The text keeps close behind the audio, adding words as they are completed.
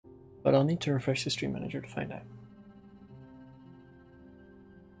But I'll need to refresh the stream manager to find out.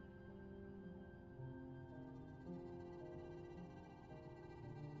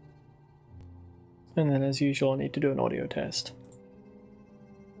 And then as usual I need to do an audio test.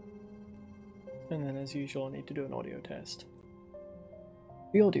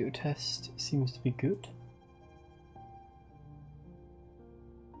 The audio test seems to be good.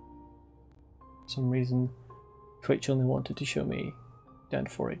 For some reason Twitch only wanted to show me down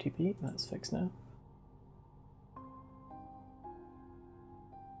to 480p, that's fixed now.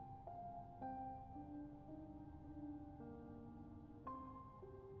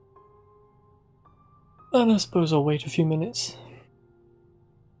 And I suppose I'll wait a few minutes.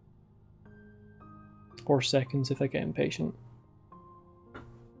 Or seconds if I get impatient.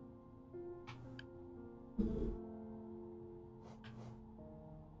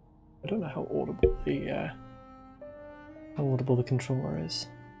 I don't know how audible the controller is.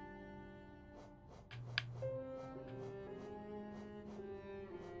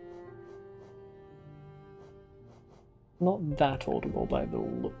 Not that audible by the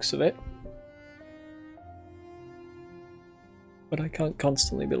looks of it. But I can't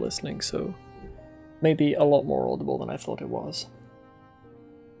constantly be listening, so maybe a lot more audible than I thought it was.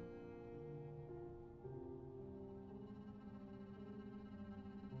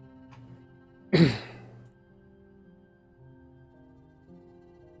 I'm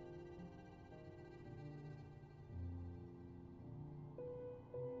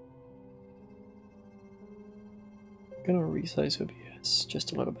gonna resize OBS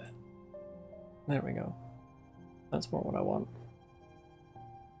just a little bit. There we go. That's more what I want.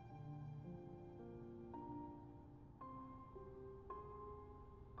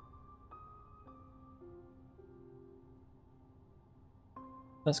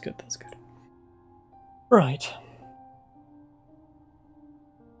 That's good, that's good. Right.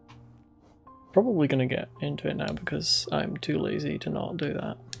 Probably gonna get into it now because I'm too lazy to not do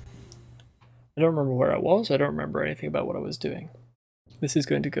that. I don't remember where I was, I don't remember anything about what I was doing. This is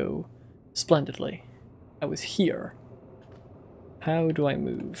going to go splendidly. I was here. How do I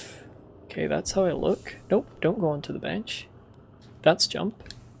move? Okay, that's how I look. Nope, don't go onto the bench. That's jump.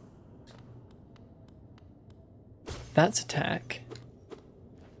 That's attack.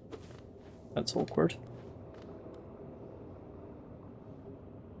 That's awkward.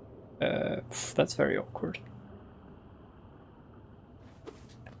 That's very awkward.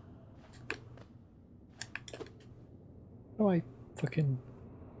 How do I fucking...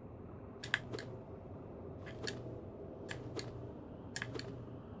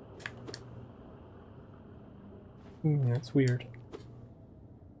 that's weird.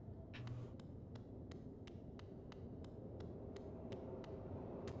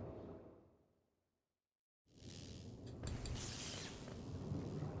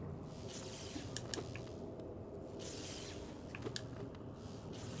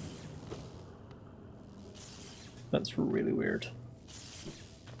 That's really weird.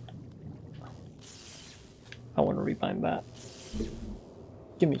 I want to rebind that.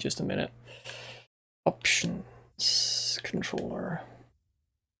 Give me just a minute. Options, controller,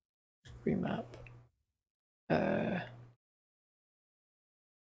 remap.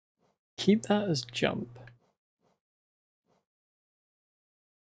 Keep that as jump.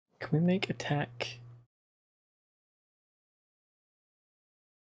 Can we make attack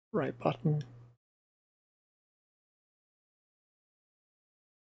right button?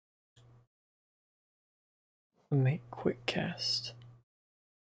 And make quick cast.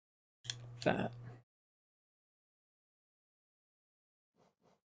 That.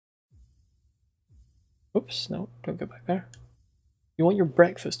 Oops, no, don't go back there. You want your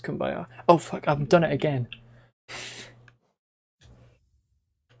breakfast, Kumbaya? Oh fuck, I've done it again.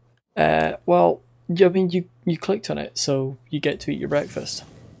 Well, I mean, you clicked on it, so you get to eat your breakfast.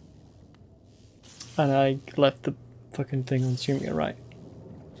 And I left the fucking thing on streaming it right.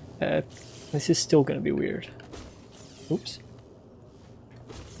 This is still gonna be weird. Oops.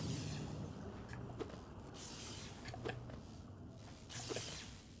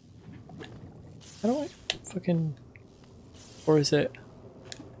 How do I fucking... Or is it...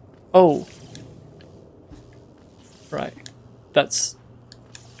 Oh! Right. That's...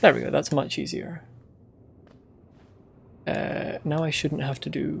 There we go, that's much easier. Now I shouldn't have to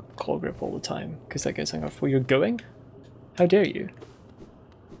do claw grip all the time, because that gets hung off. Where you're going? How dare you?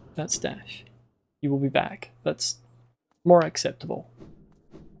 That's dash. You will be back. That's more acceptable.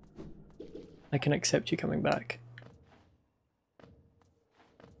 I can accept you coming back.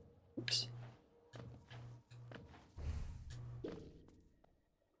 Oops.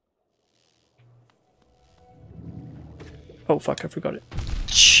 Oh fuck, I forgot it.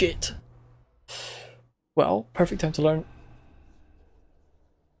 Shit. Well, perfect time to learn.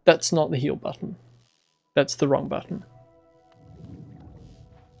 That's not the heal button. That's the wrong button.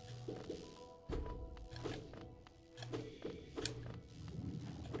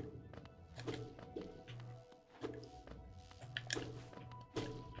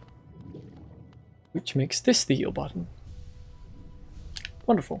 Which makes this the heal button.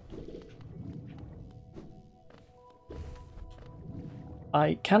 Wonderful.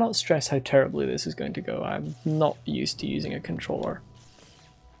 I cannot stress how terribly this is going to go. I'm not used to using a controller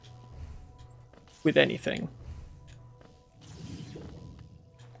with anything.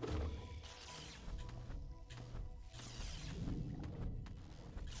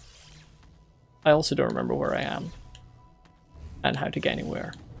 I also don't remember where I am and how to get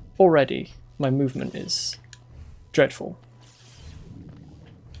anywhere. Already, my movement is dreadful.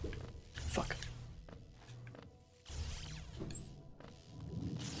 Fuck.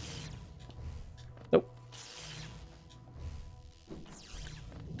 Nope.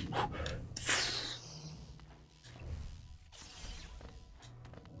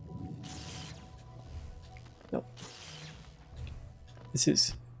 Nope. This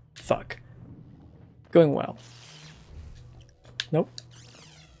is... fuck. Going well. Nope.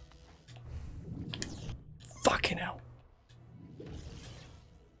 Fucking hell.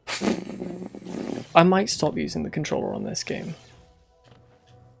 I might stop using the controller on this game.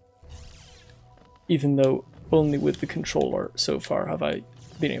 Even though only with the controller so far have I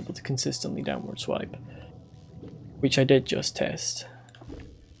been able to consistently downward swipe. Which I did just test.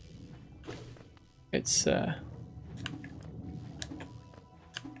 It's like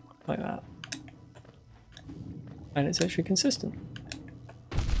that. And it's actually consistent.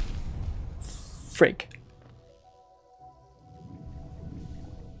 Frig.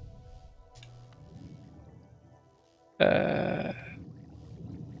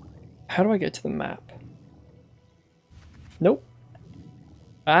 How do I get to the map? Nope.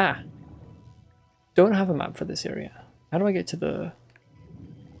 Ah! Don't have a map for this area. How do I get to the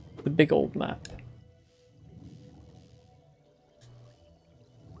big old map?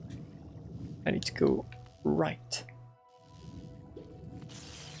 I need to go right.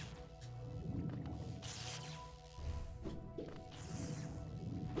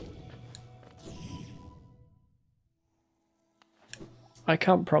 I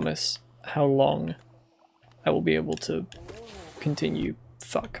can't promise how long I will be able to continue.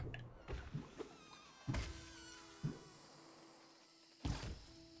 Fuck.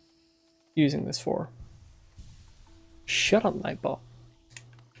 Using this for. Shut up, Nightbot.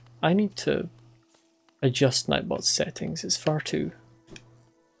 I need to adjust Nightbot's settings. It's far too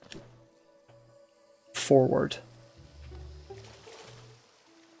forward.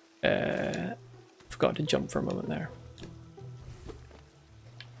 Forgot to jump for a moment there.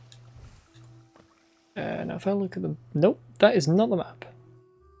 Now if I look at them... Nope, that is not the map.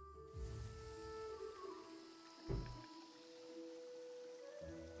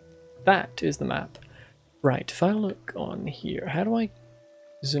 That is the map. Right, if I look on here, how do I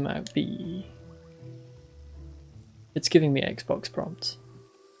zoom out B? It's giving me Xbox prompts.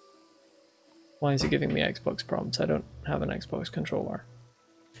 Why is it giving me Xbox prompts? I don't have an Xbox controller.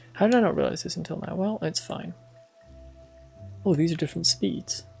 How did I not realize this until now? Well, it's fine. Oh, these are different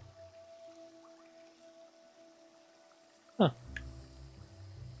speeds. Huh.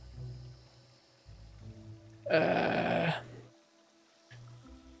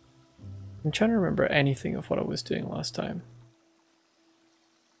 I'm trying to remember anything of what I was doing last time.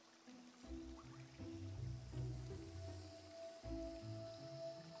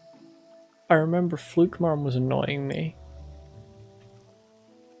 I remember Flukemarm was annoying me.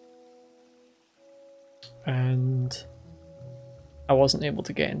 And I wasn't able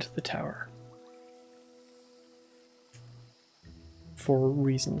to get into the tower. For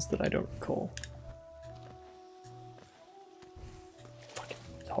reasons that I don't recall. Fucking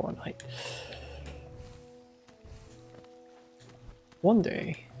Hollow Knight. One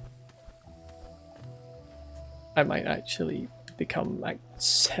day, I might actually become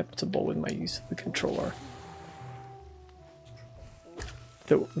acceptable with my use of the controller.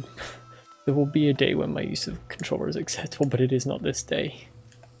 There will be a day when my use of controller is acceptable, but it is not this day.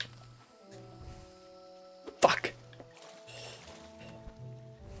 Fuck!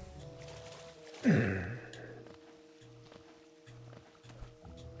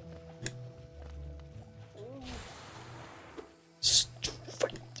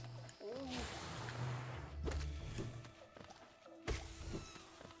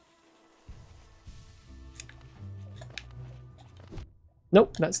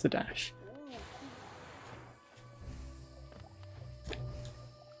 Nope, that's the dash.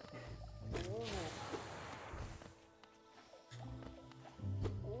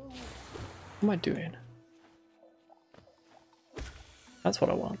 What am I doing? That's what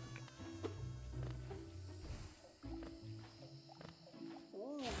I want.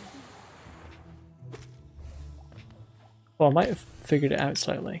 Well, I might have figured it out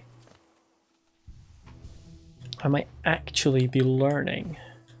slightly. I might actually be learning,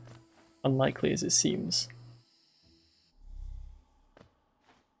 unlikely as it seems.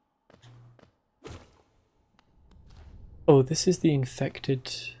 Oh, this is the infected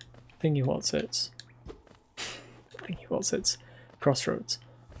thingy-what's-its. Thingy-what's-its. Crossroads.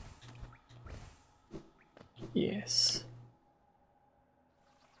 Yes.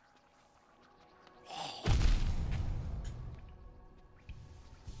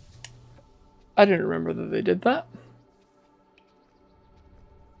 I didn't remember that they did that.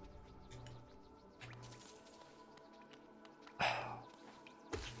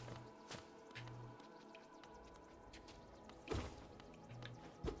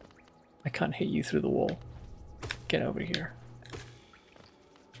 I can't hit you through the wall. Get over here.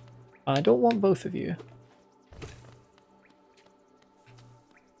 I don't want both of you.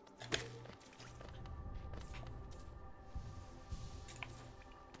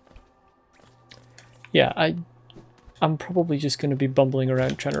 Yeah, I'm probably just going to be bumbling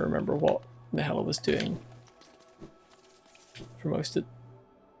around trying to remember what the hell I was doing for most of...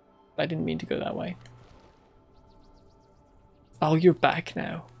 I didn't mean to go that way. Oh, you're back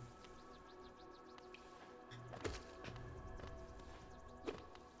now.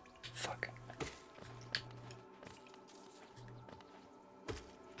 Fuck.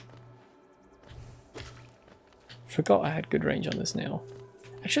 Forgot I had good range on this nail.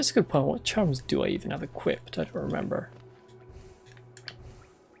 Actually, that's a good point. What charms do I even have equipped? I don't remember.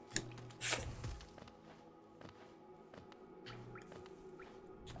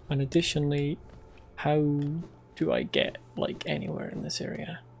 And additionally, how do I get, like, anywhere in this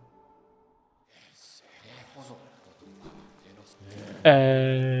area?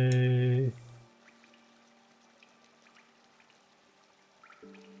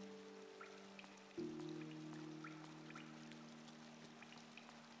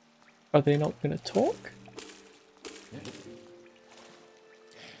 Are they not going to talk?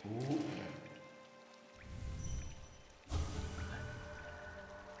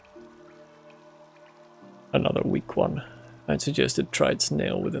 Another weak one. I'd suggested tried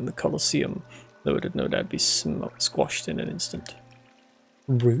snail within the Colosseum, though it would no doubt be squashed in an instant.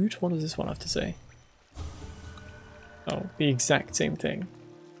 Rude? What does this one have to say? Oh, the exact same thing.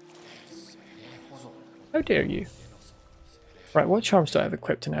 How dare you? Right, what charms do I have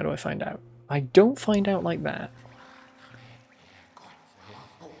equipped and how do I find out? I don't find out like that.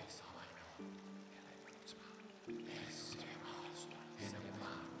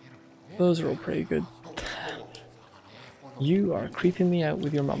 Those are all pretty good. You are creeping me out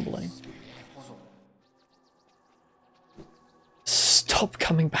with your mumbling. Stop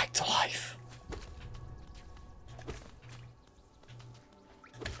coming back to life.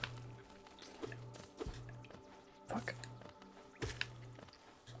 Fuck.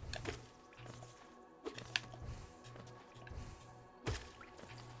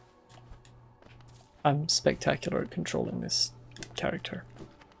 I'm spectacular at controlling this character.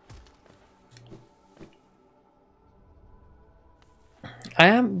 I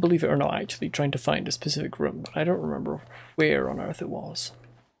am, believe it or not, actually trying to find a specific room, but I don't remember where on earth it was.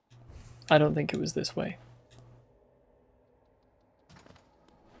 I don't think it was this way.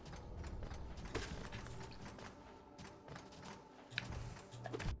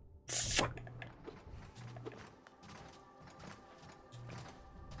 Fuck.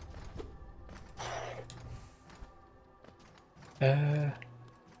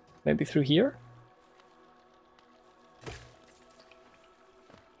 Maybe through here?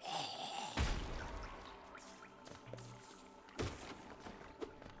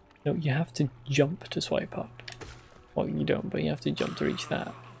 No, you have to jump to swipe up. Well, you don't, but you have to jump to reach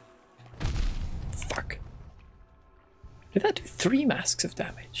that. Fuck. Did that do 3 masks of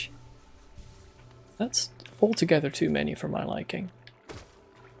damage? That's altogether too many for my liking.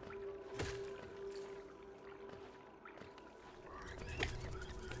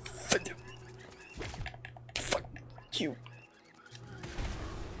 Fuck you.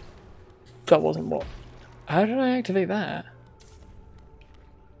 That wasn't what... How did I activate that?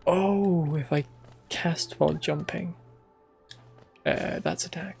 Oh, if I cast while jumping. That's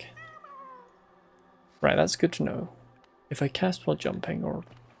attack. Right, that's good to know. If I cast while jumping, or...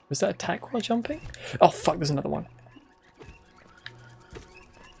 Was that attack while jumping? Oh fuck, there's another one.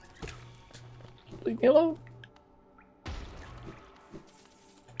 Leave me alone.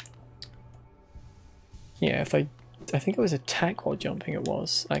 Yeah, if I I think it was attack while jumping it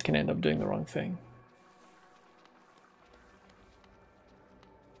was. I can end up doing the wrong thing.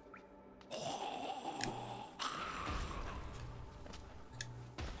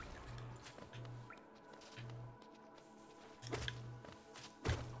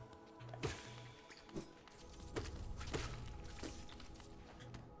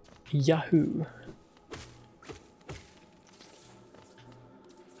 Yahoo!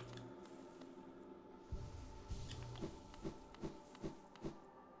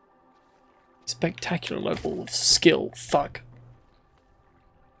 Spectacular level of skill. Fuck.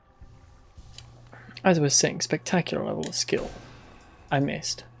 As I was saying, spectacular level of skill. I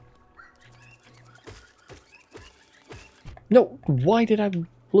missed. No, why did I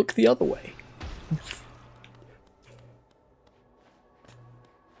look the other way?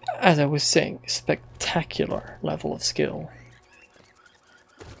 As I was saying, spectacular level of skill.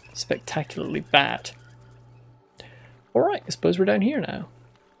 Spectacularly bad. Alright, I suppose we're down here now.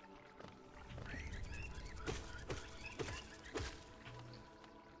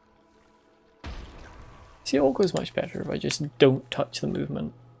 See, it all goes much better if I just don't touch the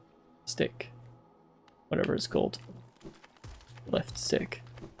movement stick. Whatever it's called. Left stick.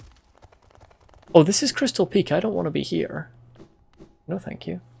 Oh, this is Crystal Peak. I don't want to be here. No, thank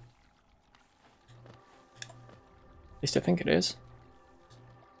you. At least I think it is.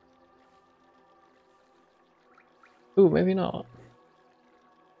 Ooh, maybe not.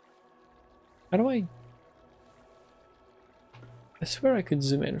 How do I swear I could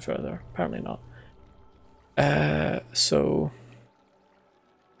zoom in further. Apparently not. So...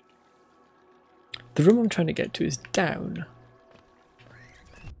 the room I'm trying to get to is down.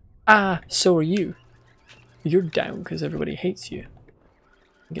 Ah, so are you. You're down because everybody hates you.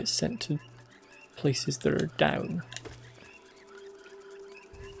 You get sent to places that are down.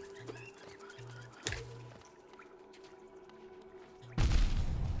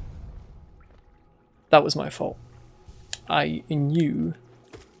 That was my fault. I knew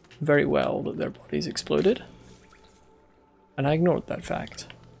very well that their bodies exploded, and I ignored that fact.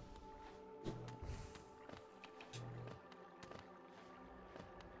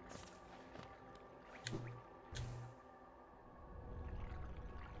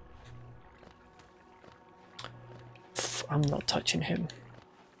 I'm not touching him.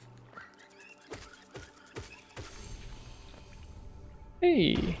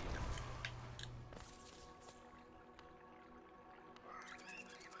 Hey!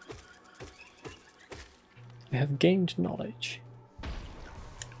 I have gained knowledge.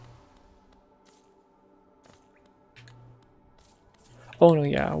 Oh no,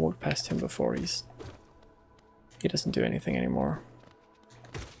 yeah, I walked past him before. He doesn't do anything anymore.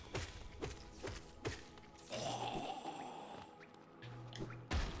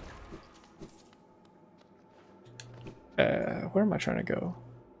 Where am I trying to go?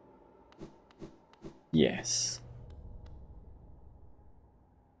 Yes.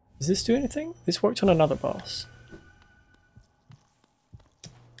 Does this do anything? This worked on another boss.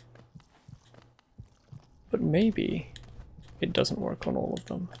 But maybe it doesn't work on all of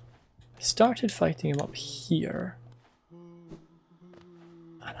them. I started fighting him up here.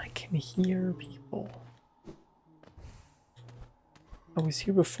 And I can hear people. I was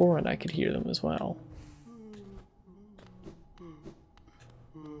here before and I could hear them as well.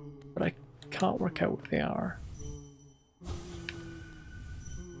 But I can't work out what they are.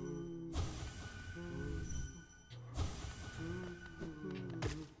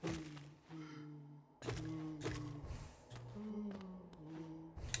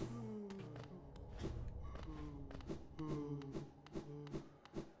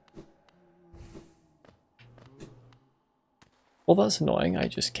 Well, that's annoying. I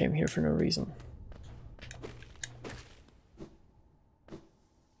just came here for no reason.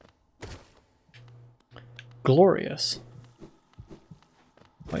 Glorious.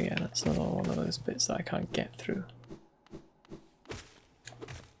 Oh yeah, that's another one of those bits that I can't get through.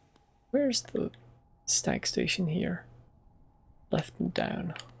 Where's the stag station here? Left and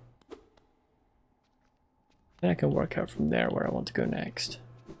down. Then I can work out from there where I want to go next.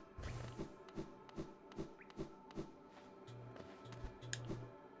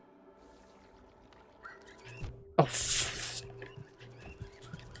 Oh,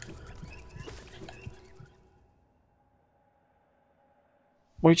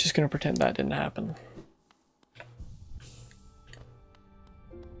 we're just gonna pretend that didn't happen.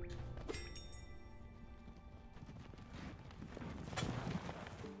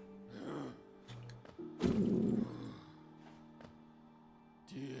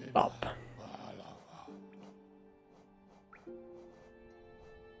 Up.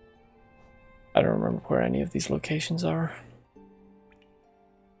 I I don't remember where any of these locations are.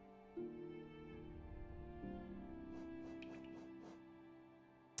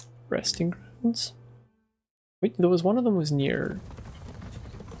 Resting grounds? Wait, there was one of them was near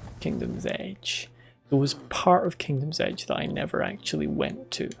Kingdom's Edge. There was part of Kingdom's Edge that I never actually went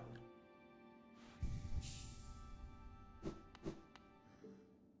to.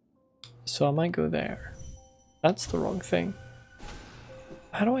 So I might go there. That's the wrong thing.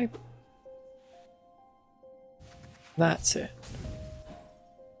 How do I... That's it.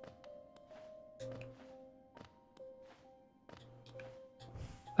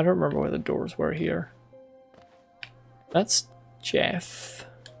 I don't remember where the doors were here. That's Jeff.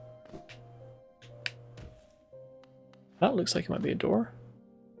 That looks like it might be a door.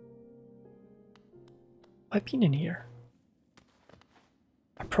 Have I been in here?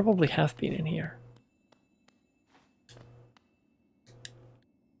 I probably have been in here.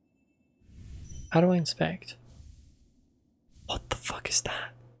 How do I inspect? What the fuck is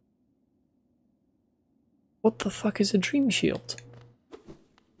that? What the fuck is a dream shield?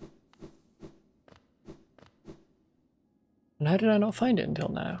 And how did I not find it until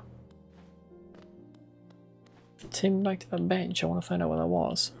now? Tim back to that bench. I want to find out what that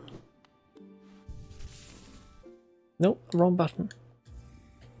was. Nope, wrong button.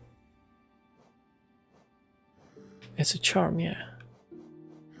 It's a charm, yeah.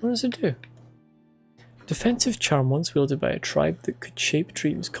 What does it do? Defensive charm once wielded by a tribe that could shape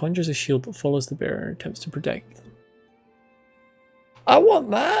dreams conjures a shield that follows the bearer and attempts to protect them. I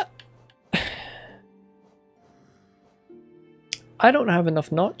want that! I don't have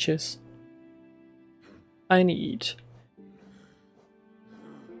enough notches. I need...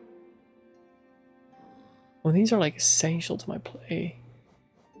 Well, these are like essential to my play.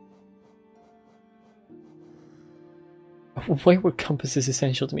 Why were compasses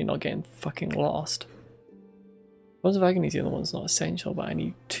essential to me not getting fucking lost? Ones of Agony is the other one's not essential, but I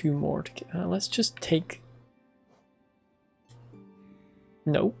need 2 more to get... let's just take...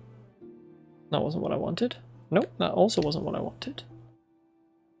 Nope. That wasn't what I wanted. Nope, that also wasn't what I wanted.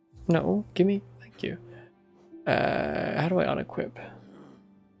 No, give me... Thank you. How do I unequip?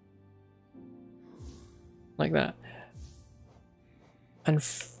 Like that. And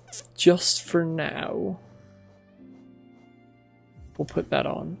just for now, we'll put that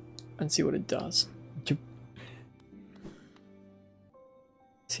on and see what it does.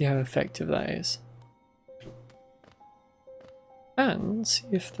 See how effective that is. And see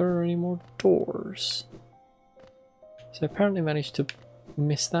if there are any more doors. So I apparently managed to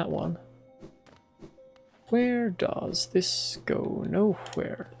miss that one. Where does this go?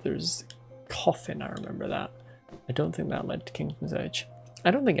 Nowhere. There's a coffin, I remember that. I don't think that led to Kingdom's Edge.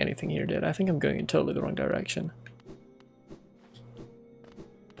 I don't think anything here did. I think I'm going in totally the wrong direction.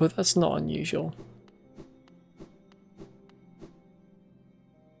 But that's not unusual.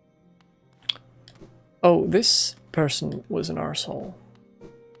 Oh, this person was an arsehole.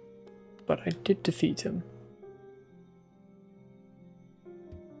 But I did defeat him.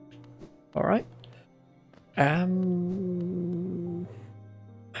 Alright. How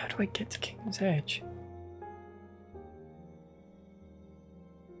do I get to Kingdom's Edge?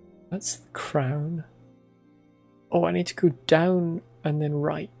 That's the crown. Oh, I need to go down and then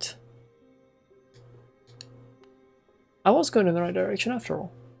right. I was going in the right direction after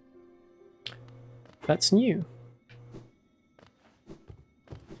all. That's new.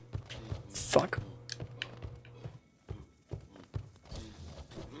 Fuck.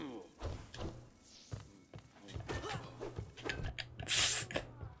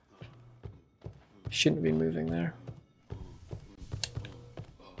 Shouldn't be moving there.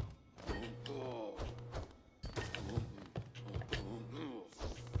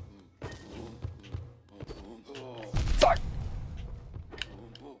 Fuck.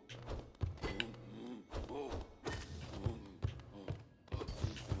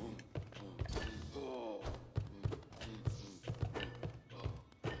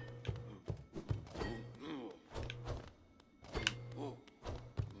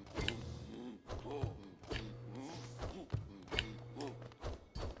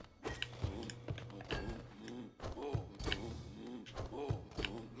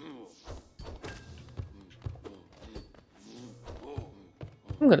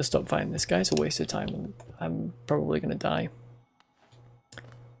 I'm gonna stop fighting this guy. It's a waste of time and I'm probably gonna die.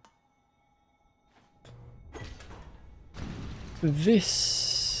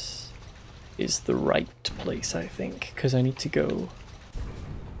 This is the right place, I think, because I need to go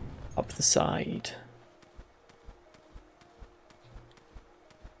up the side.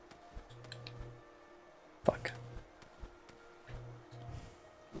 Fuck.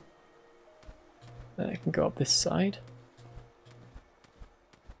 Then I can go up this side.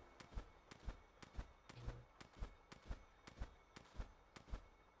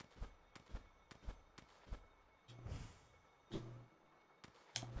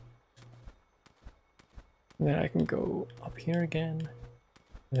 And then I can go up here again.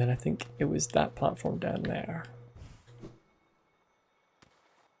 And then I think it was that platform down there.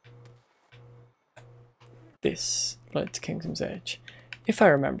 This led to Kingdom's Edge, if I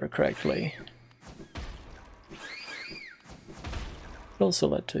remember correctly. It also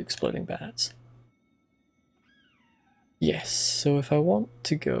led to exploding bats. Yes, so if I want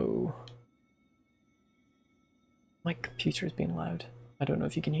to go... My computer is being loud. I don't know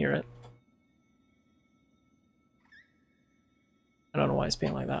if you can hear it. I don't know why it's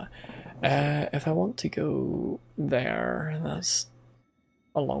being like that. If I want to go there, that's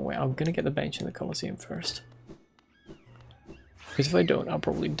a long way. I'm gonna get the bench in the Colosseum first. Because if I don't, I'll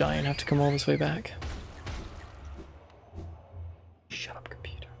probably die and have to come all this way back. Shut up,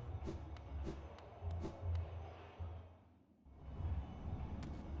 computer.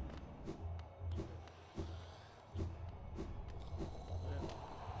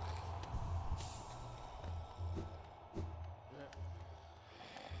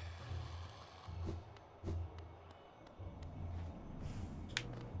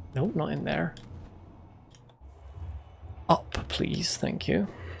 Nope, not in there. Up, please, thank you.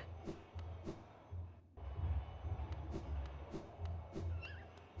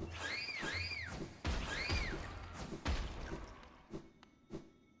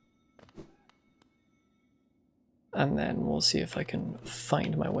 And then we'll see if I can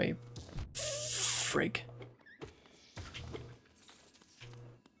find my way. Frig.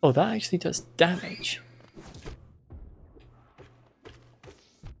 Oh, that actually does damage.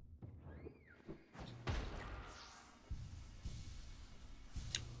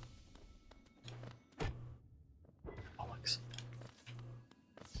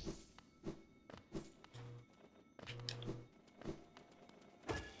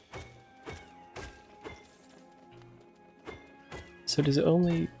 So does it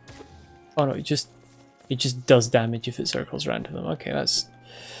only... Oh no, it just does damage if it circles around to them. Okay, that's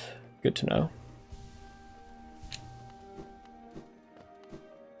good to know.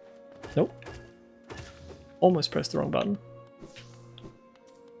 Nope. Almost pressed the wrong button.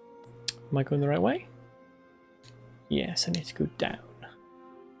 Am I going the right way? Yes, I need to go down.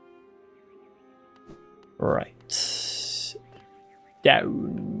 Right.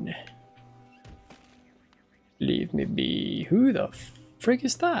 Down. Leave me be. Who the frig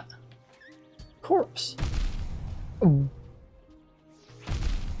is that? Corpse. Oh.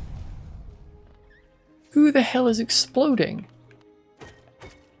 Who the hell is exploding?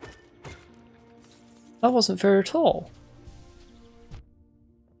 That wasn't fair at all.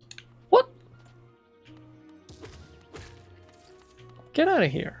 What? Get out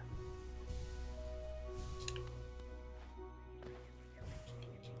of here.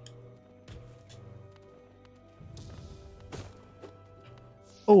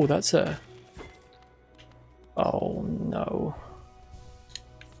 Oh, that's a... Oh no.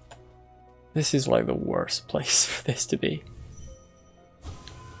 This is like the worst place for this to be.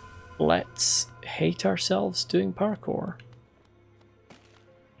 Let's hate ourselves doing parkour.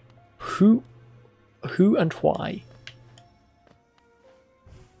 Who and why?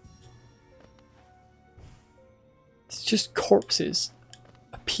 It's just corpses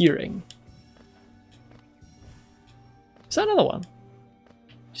appearing. Is that another one?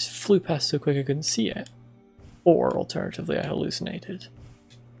 Just flew past so quick I couldn't see it. Or alternatively I hallucinated.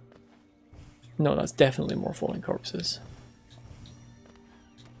 No, that's definitely more falling corpses.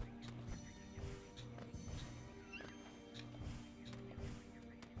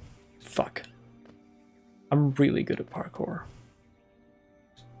 Fuck. I'm really good at parkour.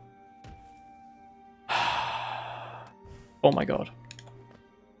 Oh my god.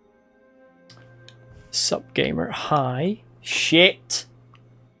 Sup gamer, hi. Shit!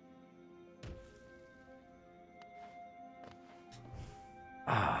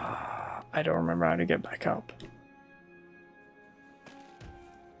 I don't remember how to get back up.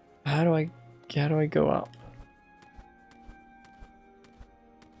 How do I go up?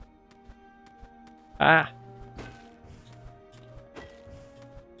 Ah.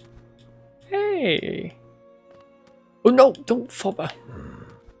 Hey. Oh no, don't fobber.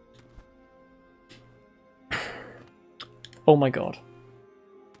 Oh my god.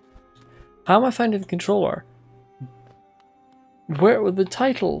 How am I finding the controller? Where the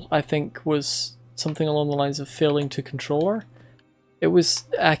title, I think, was something along the lines of failing to controller. It was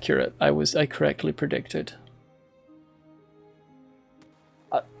accurate. I correctly predicted.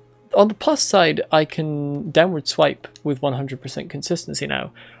 on the plus side, I can downward swipe with 100% consistency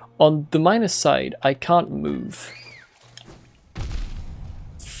now. On the minus side, I can't move.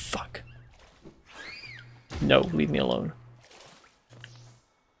 Fuck. No, leave me alone.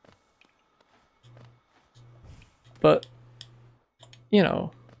 But, you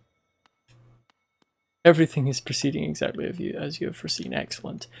know, everything is proceeding exactly as you have foreseen.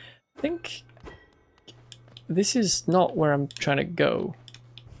 Excellent. I think this is not where I'm trying to go.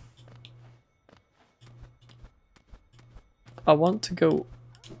 I want to go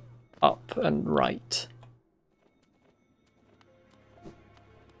up and right.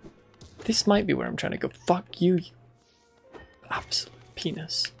 This might be where I'm trying to go. Fuck you, you absolute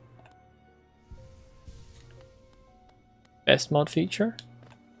penis. Best mod feature?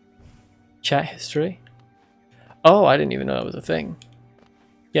 Chat history? Oh, I didn't even know that was a thing.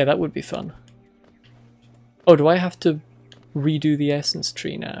 Yeah, that would be fun. Oh, do I have to redo the essence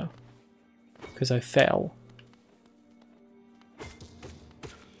tree now? Because I fell.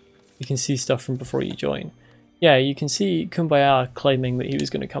 You can see stuff from before you join. Yeah, you can see Kumbaya claiming that he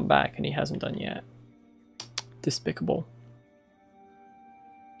was going to come back and he hasn't done yet. Despicable.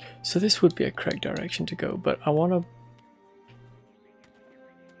 So this would be a correct direction to go, but I want to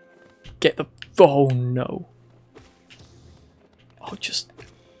get the... Oh no. Oh, just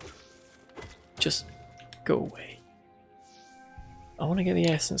go away. I want to get the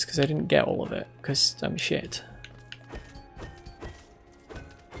essence because I didn't get all of it because I'm shit.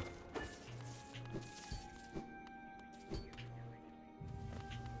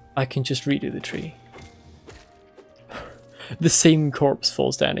 I can just redo the tree. The same corpse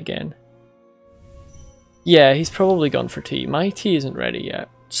falls down again. Yeah, he's probably gone for tea. My tea isn't ready yet,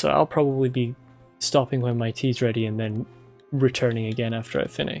 so I'll probably be stopping when my tea's ready and then returning again after I've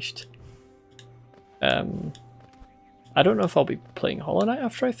finished. I don't know if I'll be playing Hollow Knight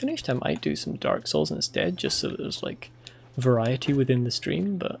after I finished. I might do some Dark Souls instead, just so that there's like variety within the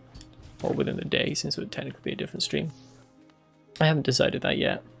stream, but or within the day, since it would technically be a different stream. I haven't decided that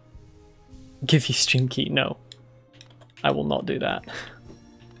yet. Give you stream key? No. I will not do that.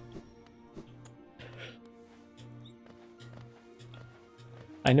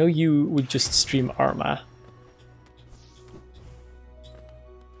 I know you would just stream Arma.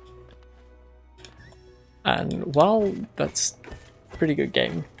 And while that's a pretty good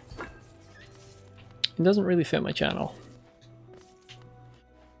game, it doesn't really fit my channel.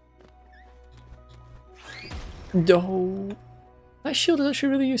 No. That shield is actually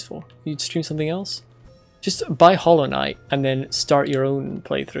really useful. You'd stream something else? Just buy Hollow Knight and then start your own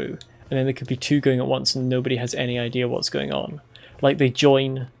playthrough. And then there could be two going at once and nobody has any idea what's going on. Like they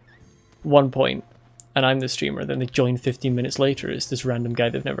join one point and I'm the streamer, then they join 15 minutes later. It's this random guy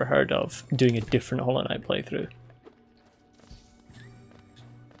they've never heard of doing a different Hollow Knight playthrough.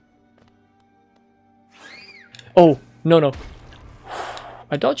 Oh, no.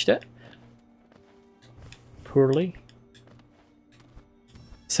 I dodged it. Poorly.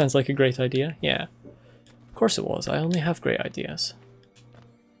 Sounds like a great idea. Yeah. Of course it was. I only have great ideas.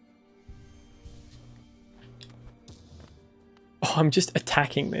 Oh, I'm just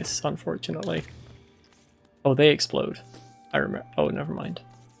attacking this, unfortunately. Oh, they explode. I remember. Oh, never mind.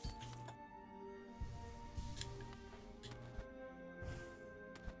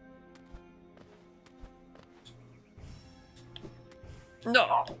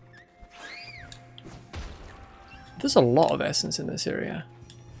 No! There's a lot of essence in this area.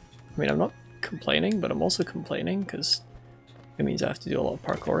 I mean, I'm not complaining, but I'm also complaining because it means I have to do a lot of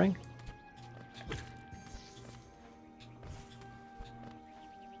parkouring.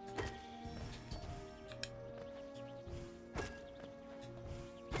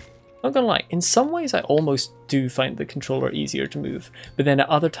 Not gonna lie, in some ways I almost do find the controller easier to move, but then at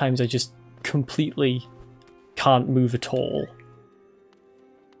other times I just completely can't move at all.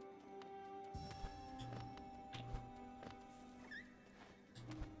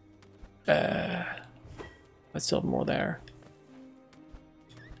 Let's still have more there.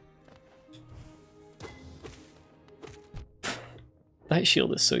 That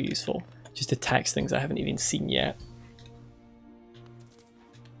shield is so useful. Just attacks things I haven't even seen yet.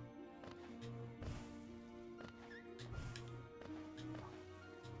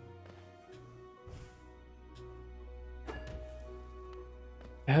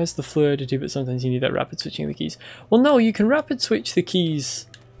 It has the fluidity, but sometimes you need that rapid switching of the keys. Well, no, you can rapid switch the keys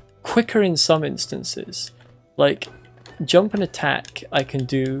quicker in some instances. Like, jump and attack I can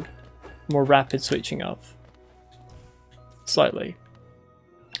do more rapid switching of. Slightly.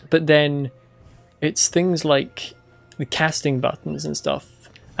 But then it's things like the casting buttons and stuff.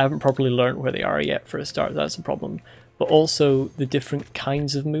 I haven't properly learned where they are yet for a start, that's a problem. but also the different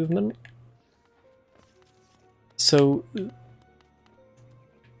kinds of movement. So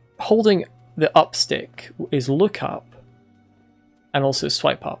holding the up stick is look up and also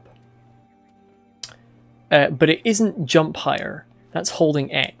swipe up. But it isn't jump higher. That's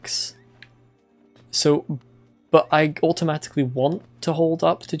holding X. So, but I automatically want to hold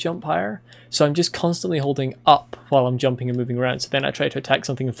up to jump higher. So I'm just constantly holding up while I'm jumping and moving around. So then I try to attack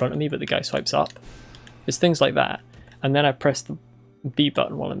something in front of me, but the guy swipes up. It's things like that. And then I press the B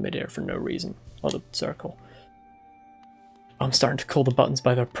button while in midair for no reason. Or the circle. I'm starting to call the buttons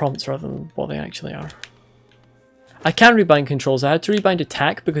by their prompts rather than what they actually are. I can rebind controls. I had to rebind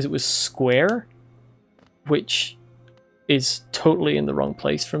attack because it was square, which is totally in the wrong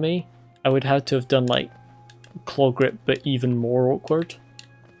place for me. I would have to have done like claw grip, but even more awkward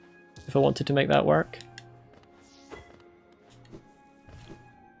if I wanted to make that work.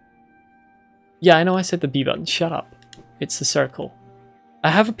 Yeah, I know I said the B button. Shut up. It's the circle.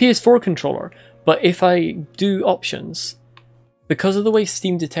 I have a PS4 controller, but if I do options, because of the way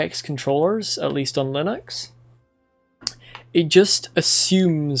Steam detects controllers, at least on Linux, it just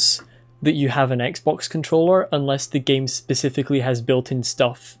assumes that you have an Xbox controller unless the game specifically has built-in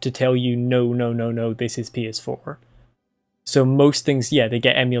stuff to tell you no, this is PS4. So most things, yeah, they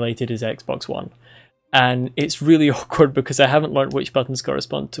get emulated as Xbox One. And it's really awkward because I haven't learned which buttons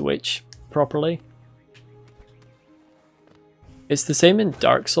correspond to which properly. It's the same in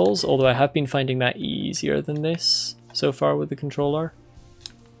Dark Souls, although I have been finding that easier than this so far with the controller.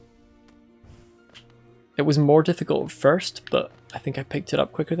 It was more difficult at first, but I think I picked it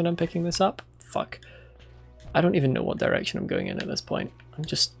up quicker than I'm picking this up. Fuck. I don't even know what direction I'm going in at this point. I'm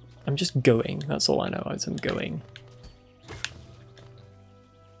just going. That's all I know. I'm going.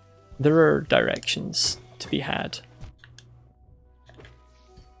 There are directions to be had.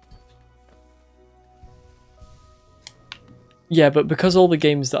 Yeah, but because all the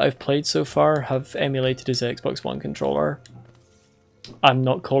games that I've played so far have emulated as an Xbox One controller, I'm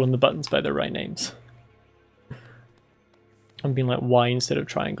not calling the buttons by their right names. I'm being like Y instead of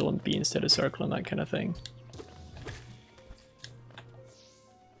triangle and B instead of circle and that kind of thing.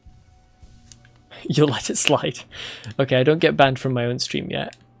 You'll let it slide. Okay, I don't get banned from my own stream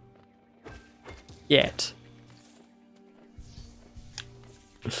yet.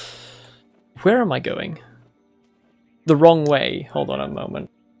 Where am I going? The wrong way. Hold on a moment.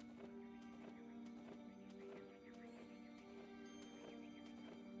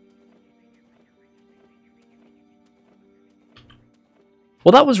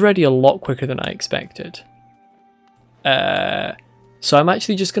 Well, that was ready a lot quicker than I expected. So I'm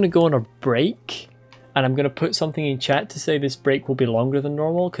actually just going to go on a break. And I'm going to put something in chat to say this break will be longer than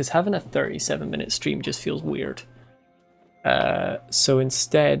normal, because having a 37-minute stream just feels weird. So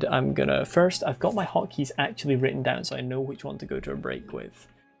instead, I'm going to... First, I've got my hotkeys actually written down, so I know which one to go to a break with.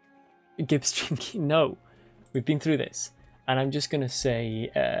 Give stream key... No. We've been through this. And I'm just going to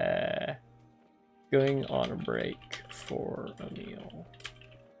say... going on a break for a meal.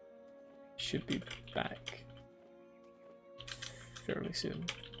 Should be back fairly soon.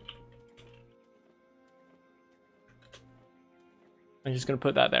 I'm just going to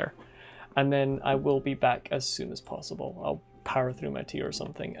put that there. And then I will be back as soon as possible. I'll power through my tea or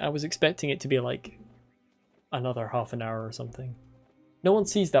something. I was expecting it to be like another half an hour or something. No one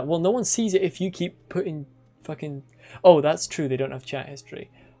sees that. Well, no one sees it if you keep putting fucking... Oh, that's true. They don't have chat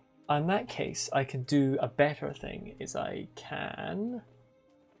history. In that case, I can do a better thing. Is I can...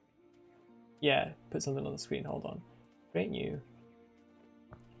 Yeah, put something on the screen. Hold on. Create new.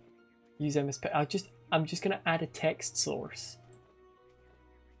 Use MSP. I'm just going to add a text source.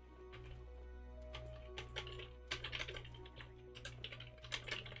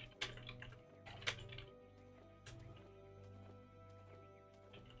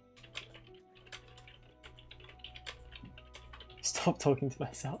 Stop talking to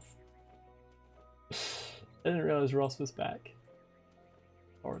myself. I didn't realize Ross was back.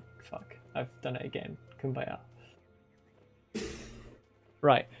 Or fuck, I've done it again. Kumbaya.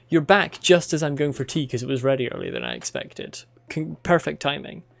 Right, you're back just as I'm going for tea because it was ready earlier than I expected. Perfect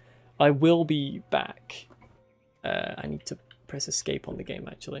timing. I will be back. I need to press escape on the game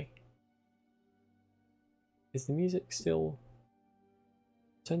actually. Is the music still...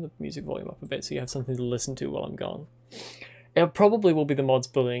 Turn the music volume up a bit so you have something to listen to while I'm gone. It probably will be the mods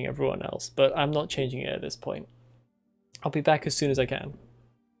bullying everyone else, but I'm not changing it at this point. I'll be back as soon as I can.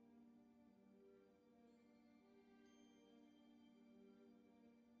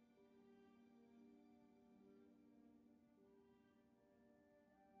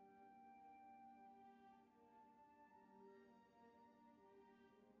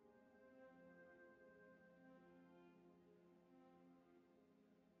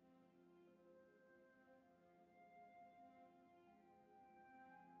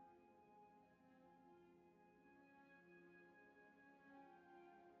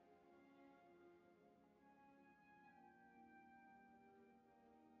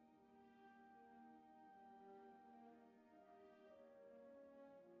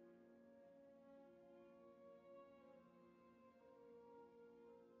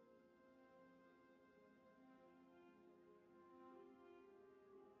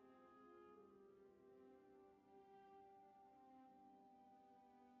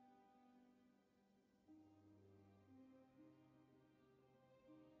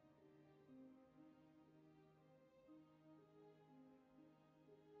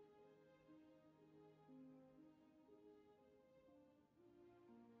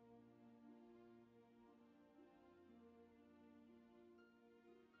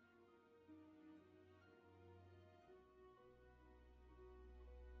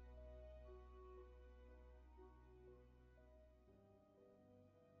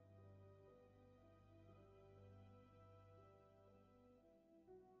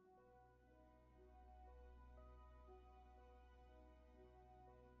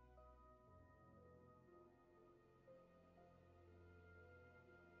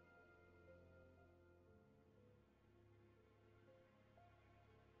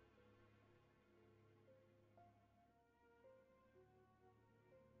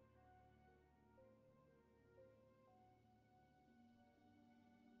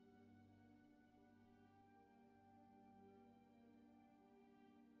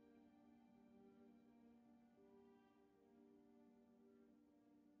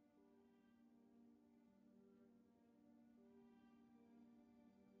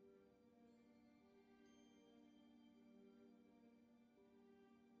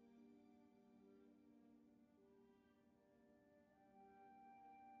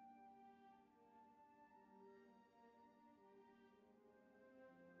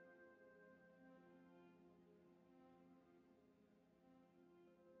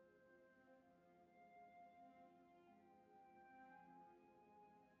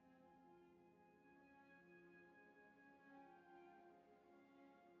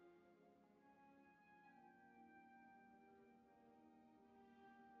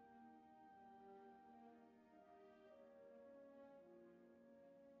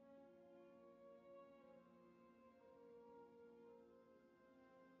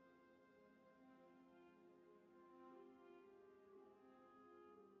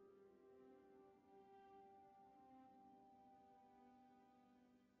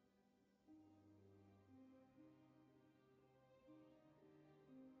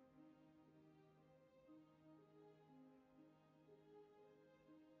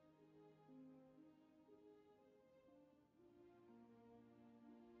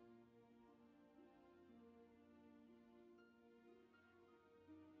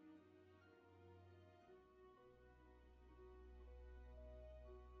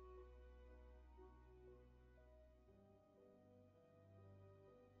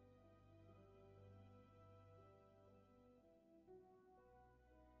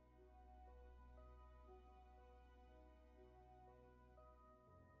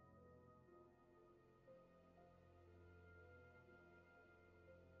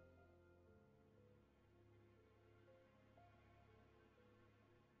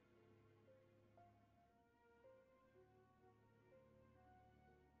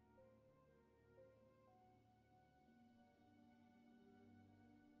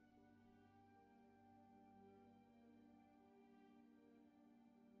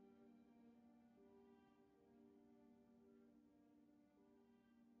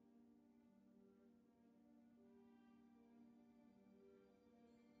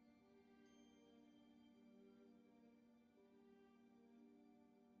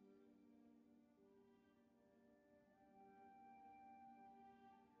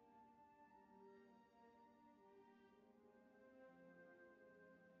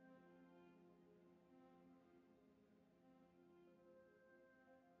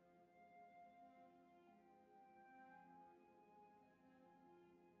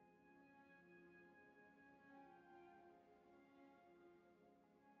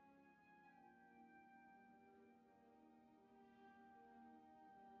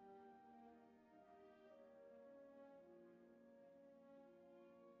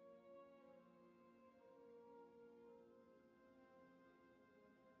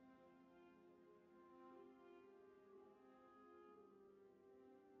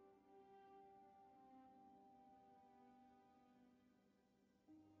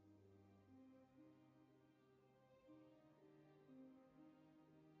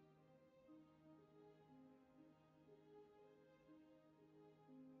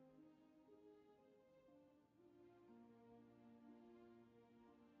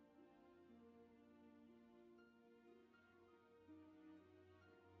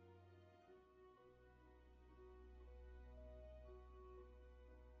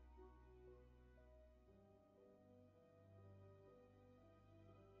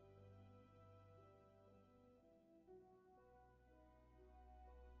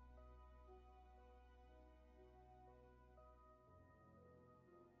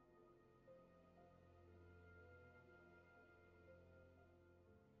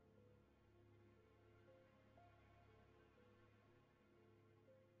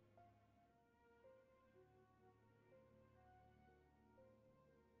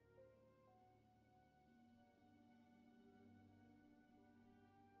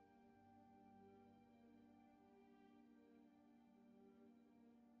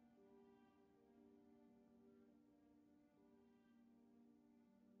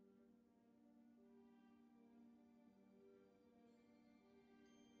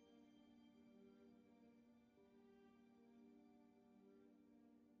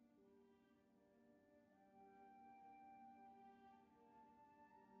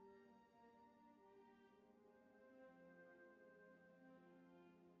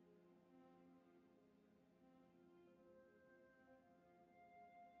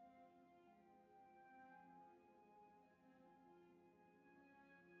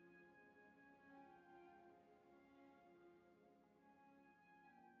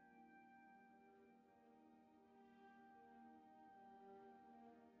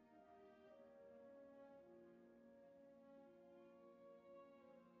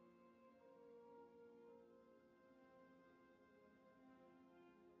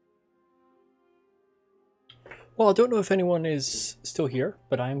 Well, I don't know if anyone is still here,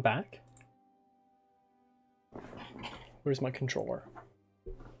 but I am back. Where's my controller?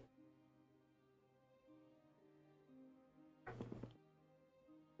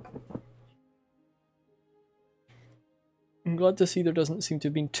 I'm glad to see there doesn't seem to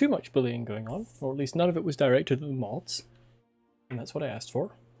have been too much bullying going on, or at least none of it was directed at the mods. And that's what I asked for.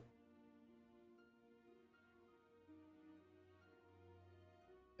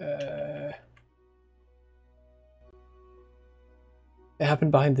 It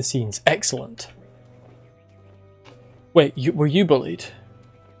happened behind the scenes. Excellent. Wait, were you bullied?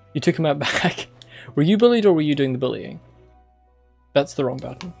 You took him out back. Were you bullied or were you doing the bullying? That's the wrong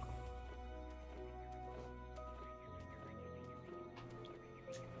button.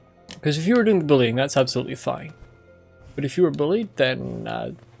 Because if you were doing the bullying, that's absolutely fine. But if you were bullied,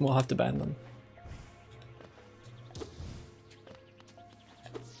 then we'll have to ban them.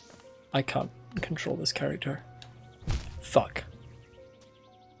 I can't control this character. Fuck.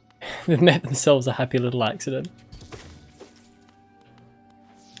 They've met themselves a happy little accident.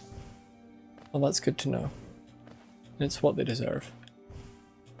 Well, that's good to know. It's what they deserve.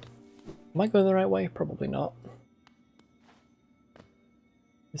 Am I going the right way? Probably not.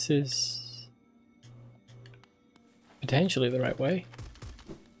 This is potentially the right way.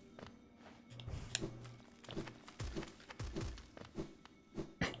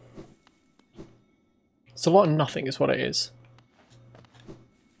 It's a lot of nothing is what it is.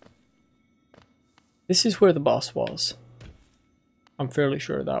 This is where the boss was. I'm fairly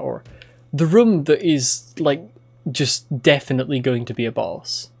sure of that, or the room that is like just definitely going to be a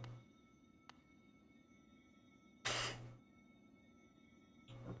boss.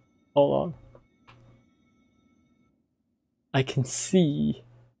 Hold on. I can see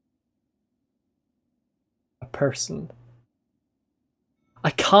a person.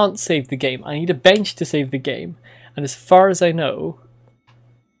 I can't save the game. I need a bench to save the game. And as far as I know,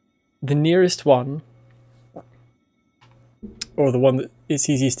 the nearest one, or the one that it's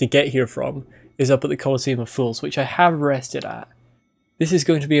easiest to get here from, is up at the Colosseum of Fools, which I have rested at. This is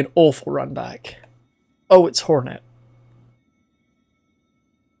going to be an awful run back. Oh, it's Hornet.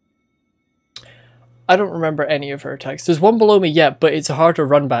 I don't remember any of her attacks. There's one below me yet, but it's a harder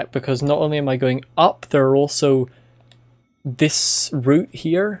run back because not only am I going up, there are also this route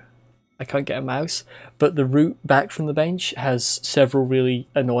here. I can't get a mouse, but the route back from the bench has several really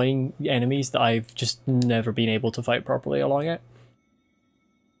annoying enemies that I've just never been able to fight properly along it.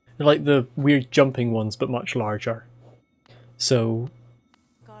 They're like the weird jumping ones, but much larger. So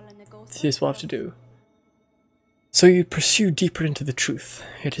this is what I have to do. So you pursue deeper into the truth.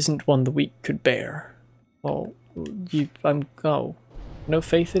 It isn't one the weak could bear. Well, oh, no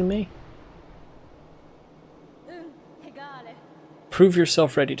faith in me? Prove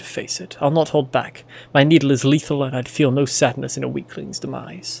yourself ready to face it. I'll not hold back. My needle is lethal and I'd feel no sadness in a weakling's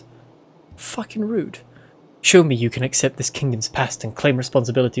demise. Fucking rude. Show me you can accept this kingdom's past and claim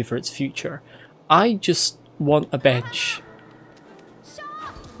responsibility for its future. I just want a bench.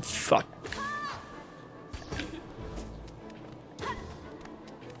 Fuck.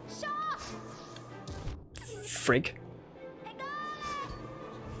 Frig.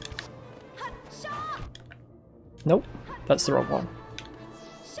 Nope, that's the wrong one.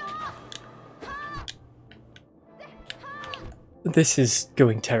 This is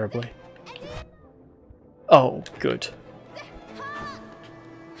going terribly. Oh, good.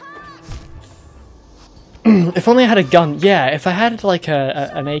 If only I had a gun. Yeah, if I had like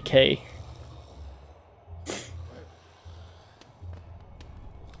an AK.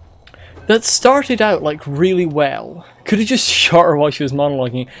 That started out like really well. Could have just shot her while she was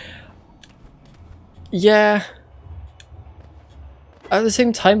monologuing. Yeah. At the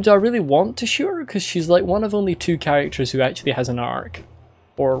same time, do I really want to shoot her? Because she's like one of only 2 characters who actually has an arc.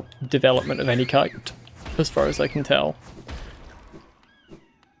 Or development of any kind, as far as I can tell.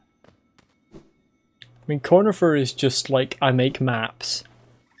 I mean, Cornifer is just like, I make maps.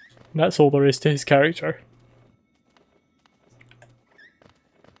 That's all there is to his character.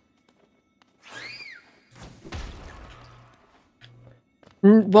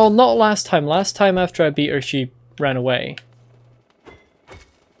 Well, not last time. Last time after I beat her, she ran away.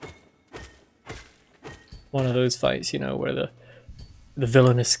 One of those fights, you know, where the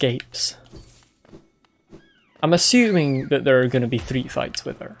villain escapes. I'm assuming that there are going to be 3 fights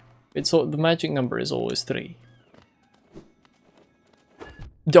with her. It's the magic number is always 3.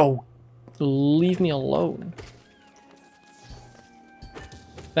 Oh, leave me alone.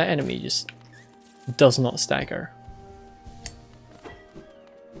 That enemy just does not stagger.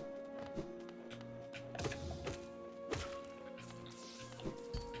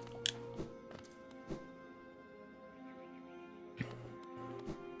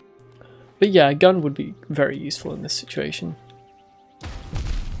 But yeah, a gun would be very useful in this situation.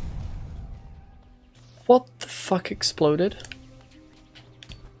 What the fuck exploded?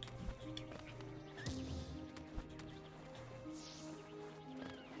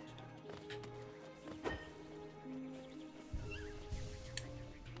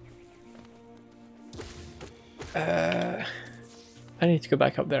 I need to go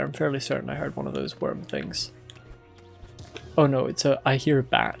back up there. I'm fairly certain I heard one of those worm things. Oh no, it's a... I hear a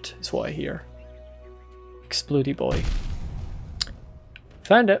bat, is what I hear. Explodey boy.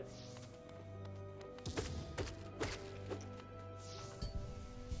 Found it.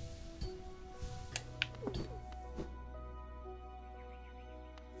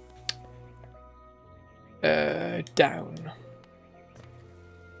 Down.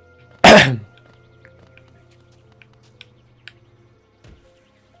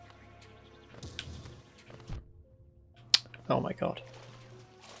 Oh my god.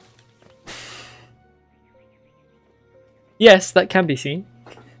 Yes, that can be seen.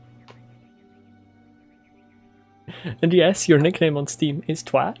 And yes, your nickname on Steam is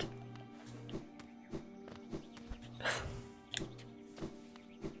Twat.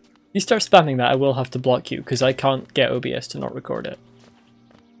 You start spamming that, I will have to block you, because I can't get OBS to not record it.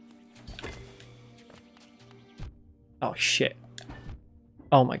 Oh shit.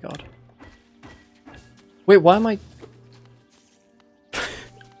 Oh my god. Wait, why am I...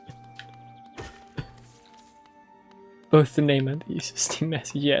 Both the name and the use of Steam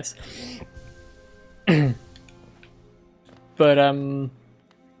message, yes. But,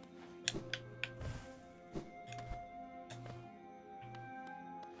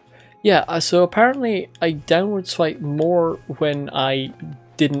 yeah, so apparently I downward swipe more when I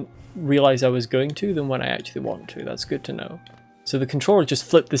didn't realize I was going to than when I actually want to. That's good to know. So the controller just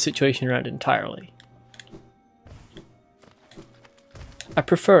flipped the situation around entirely. I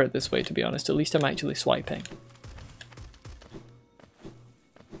prefer it this way, to be honest. At least I'm actually swiping.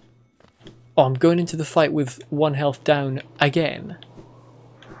 Oh, I'm going into the fight with 1 health down again.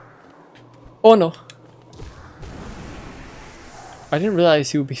 Oh no. I didn't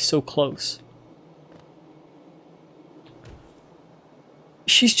realize he would be so close.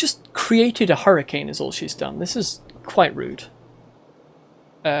 She's just created a hurricane is all she's done. This is quite rude.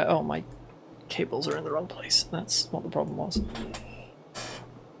 Oh, my cables are in the wrong place. That's what the problem was.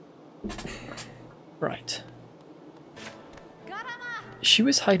 Right. She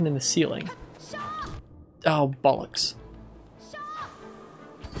was hiding in the ceiling. Oh, bollocks.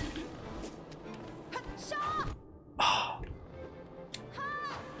 Oh.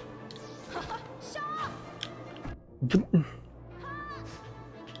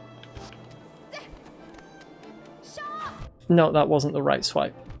 No, that wasn't the right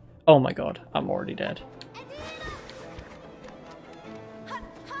swipe. Oh my god, I'm already dead.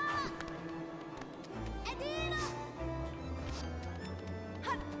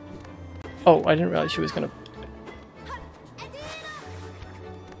 Oh, I didn't realize she was gonna...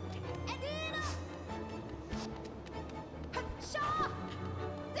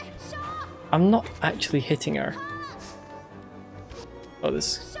 I'm not actually hitting her. Oh,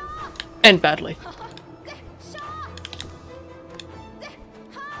 this... End badly.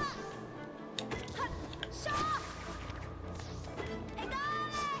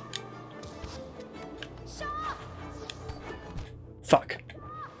 Fuck.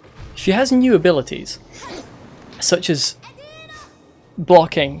 She has new abilities, such as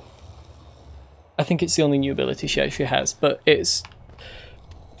blocking. I think it's the only new ability she actually has, but it's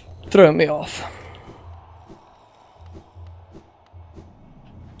throwing me off.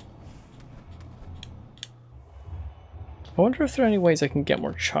 I wonder if there are any ways I can get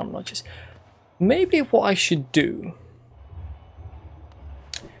more charm notches. Maybe what I should do...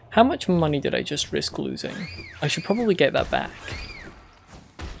 How much money did I just risk losing? I should probably get that back.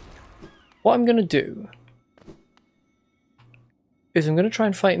 What I'm going to do is I'm going to try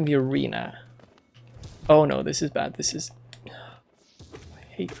and fight in the arena. Oh no, this is bad. This is... I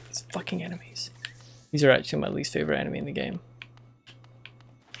hate these fucking enemies. These are actually my least favorite enemy in the game.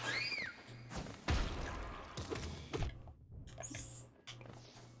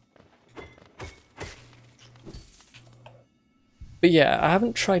 But yeah, I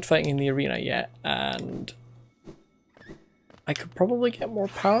haven't tried fighting in the arena yet, and I could probably get more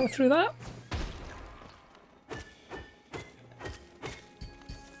power through that.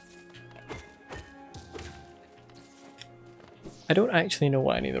 I don't actually know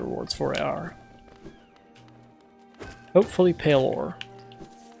what any of the rewards for it are. Hopefully pale ore,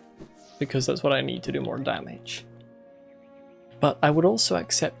 because that's what I need to do more damage. But I would also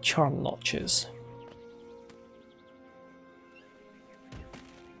accept charm notches.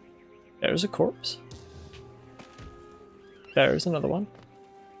 There's a corpse. There's another one.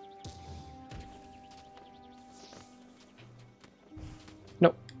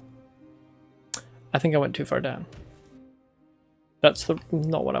 Nope. I think I went too far down. That's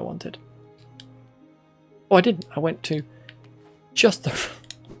not what I wanted. Oh, I didn't. I went to just the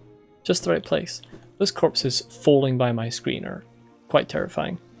right place. Those corpses falling by my screen are quite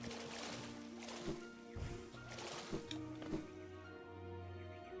terrifying.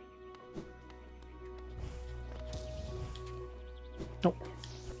 Nope.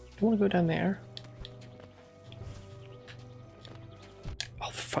 I want to go down there. Oh,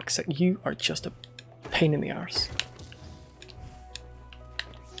 for fuck's sake, you are just a pain in the arse.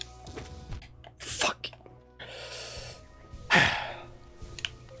 Fuck.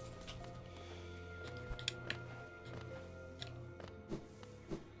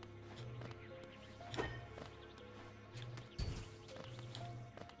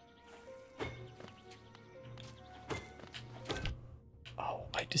 Oh,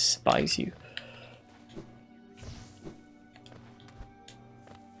 I despise you.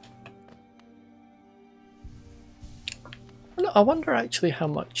 I wonder actually how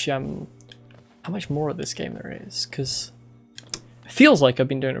much more of this game there is, because it feels like I've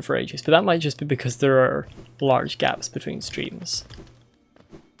been doing it for ages, but that might just be because there are large gaps between streams.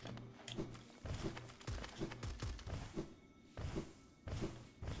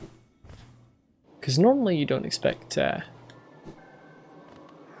 Because normally you don't expect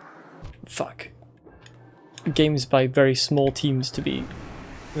games by very small teams to be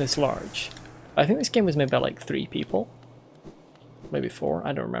this large. I think this game was made by like 3 people. Maybe 4,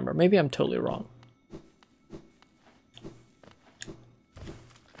 I don't remember. Maybe I'm totally wrong.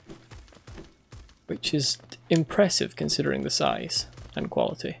 Which is impressive considering the size and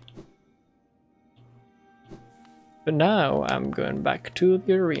quality. But now I'm going back to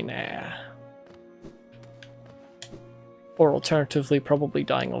the arena. Or alternatively, probably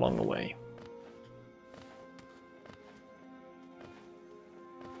dying along the way.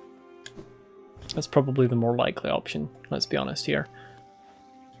 That's probably the more likely option, let's be honest here.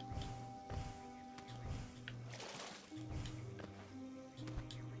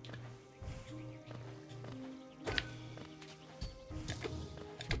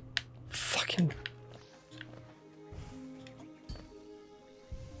 Fucking...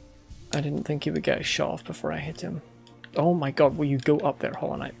 I didn't think he would get a shot off before I hit him. Oh my god, will you go up there,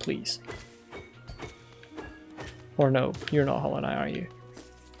 Hollow Knight, please? Or no, you're not Hollow Knight, are you?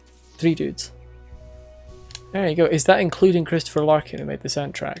 3 dudes. There you go. Is that including Christopher Larkin who made the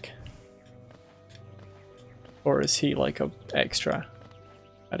soundtrack? Or is he like a extra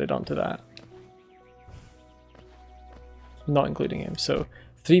added onto that? Not including him. So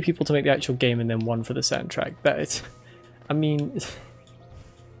 3 people to make the actual game and then 1 for the soundtrack. That is... I mean...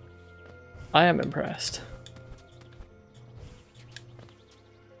 I am impressed.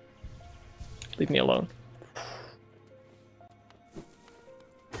 Leave me alone.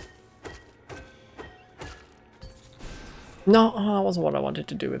 No, oh, that wasn't what I wanted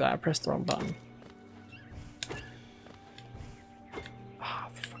to do with that. I pressed the wrong button. Ah,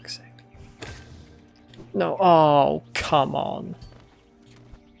 oh, for fuck's sake. No, oh, come on.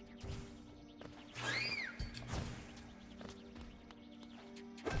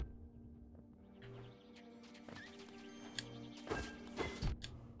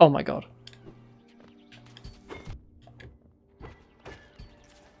 Oh my god.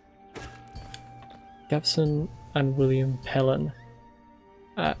 Gibson and William Pellin.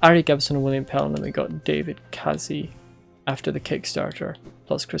 Ari Gibson and William Pellin, and we got David Kazi after the Kickstarter,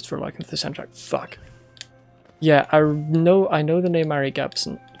 plus Christopher Larkin for the soundtrack. Fuck. Yeah, I know the name Ari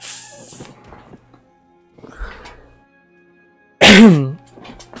Gibson.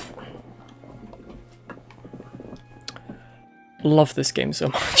 Love this game so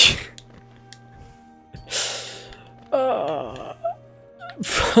much.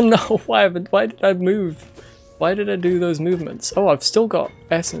 No, why did I move? Why did I do those movements? Oh, I've still got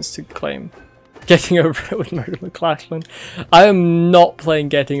essence to claim. Getting over it with Murder McLachlan. I am not playing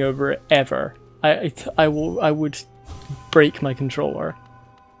Getting Over It ever. I would break my controller.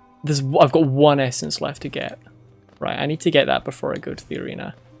 I've got 1 essence left to get. Right, I need to get that before I go to the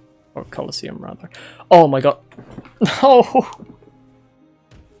arena. Or Coliseum, rather. Oh my god. No!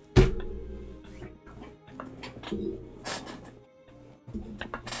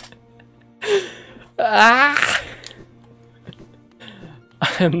 Ah!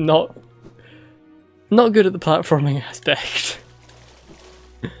 I am not good at the platforming aspect.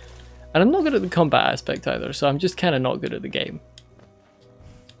 And I'm not good at the combat aspect either, so I'm just kind of not good at the game.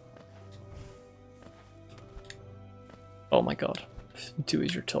 Oh my god. Do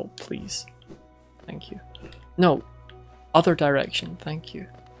as you're told, please. Thank you. No, other direction, thank you.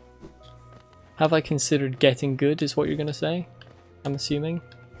 Have I considered getting good is what you're gonna say? I'm assuming?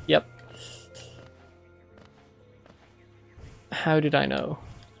 Yep. How did I know?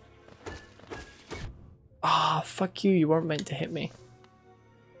 Ah, fuck you, you weren't meant to hit me.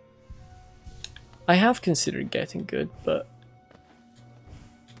 I have considered getting good, but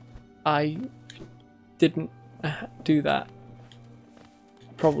I didn't do that.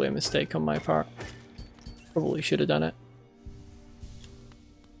 Probably a mistake on my part. Probably should have done it.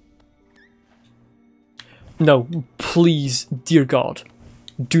 No, please, dear God,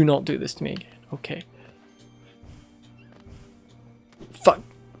 do not do this to me again. Okay. Fuck.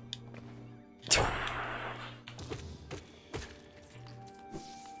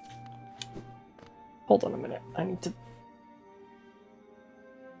 Hold on a minute. I need to...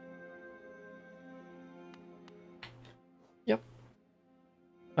 Yep.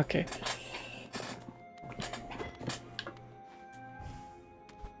 Okay.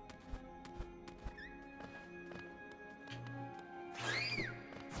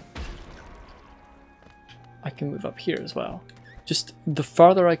 I can move up here as well. Just the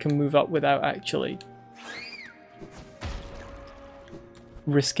farther I can move up without actually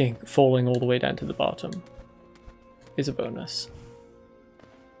risking falling all the way down to the bottom is a bonus.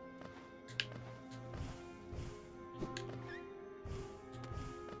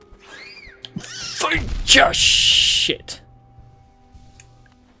 Just shit.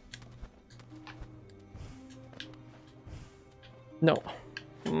 No.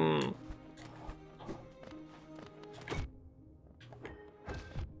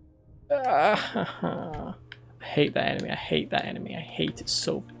 I hate that enemy. I hate that enemy. I hate it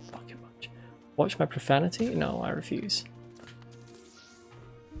so fucking much. Watch my profanity? No, I refuse.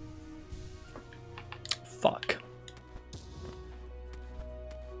 Fuck.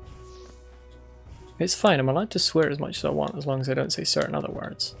 It's fine. I'm allowed to swear as much as I want as long as I don't say certain other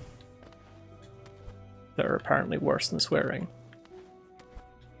words that are apparently worse than swearing.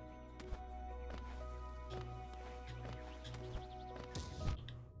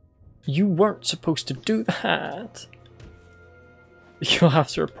 You weren't supposed to do that. You'll have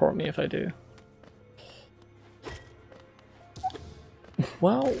to report me if I do.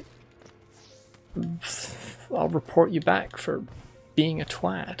 Well, I'll report you back for being a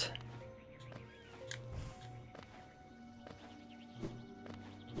twat.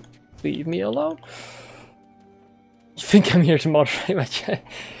 Leave me alone. You think I'm here to moderate my chat?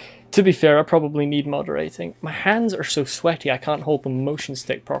 To be fair, I probably need moderating. My hands are so sweaty I can't hold the motion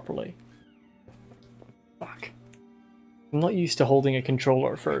stick properly. Fuck. I'm not used to holding a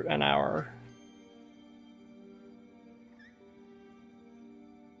controller for an hour.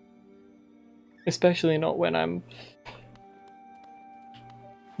 Especially not when I'm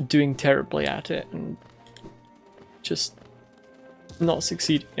doing terribly at it and just not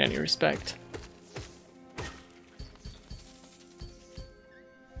succeeding in any respect.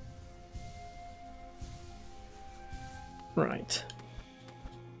 Right.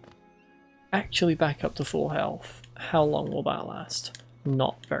 Actually back up to full health. How long will that last?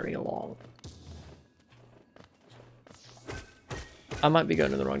 Not very long. I might be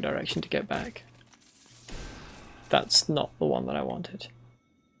going in the wrong direction to get back. That's not the one that I wanted.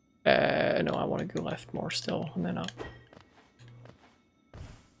 No, I want to go left more still, and then up.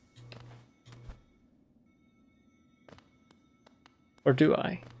 Or do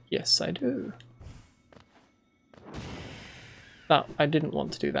I? Yes, I do. Oh, I didn't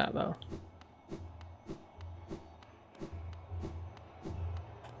want to do that though.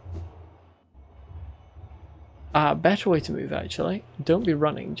 Better way to move actually. Don't be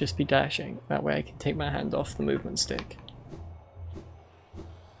running, just be dashing. That way I can take my hand off the movement stick.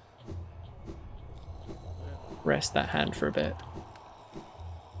 Rest that hand for a bit.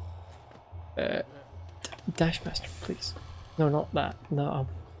 Dash master, please. No, not that. No,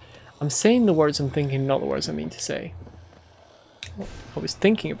 I'm saying the words I'm thinking, not the words I mean to say. I was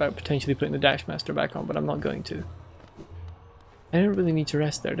thinking about potentially putting the dash master back on, but I'm not going to. I didn't really need to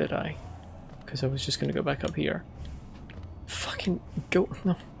rest there, did I? Because I was just going to go back up here. Fucking go.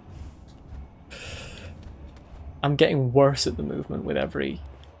 No. I'm getting worse at the movement with every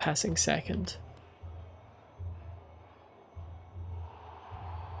passing second.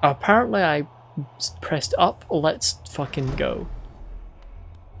 Apparently I pressed up. Let's fucking go.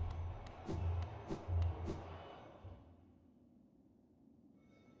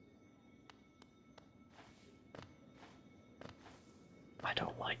 I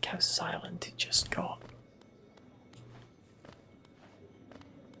don't like how silent it just got.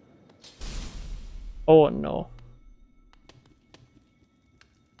 Oh no.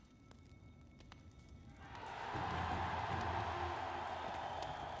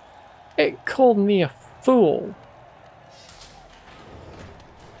 It called me a fool.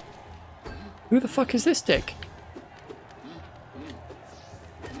 Who the fuck is this dick?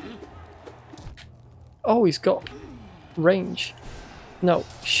 Oh, he's got range. No,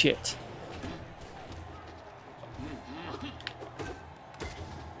 shit.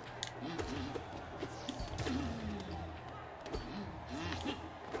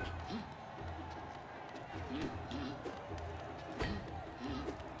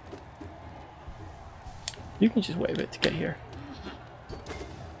 You can just wave it to get here.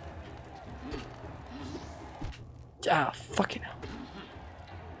 Ah, fucking hell.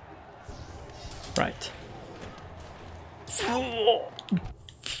 Right.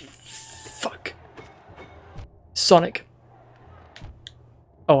 Fuck. Sonic.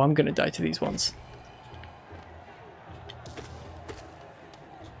 Oh, I'm gonna die to these ones.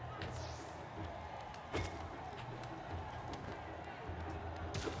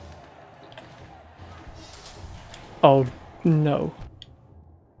 Oh, no.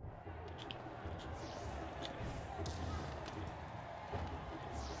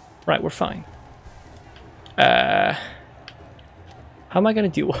 Right, we're fine. How am I gonna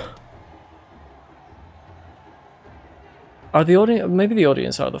deal? Are the audience? Maybe the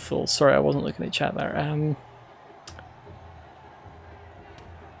audience are the fools. Sorry, I wasn't looking at chat there.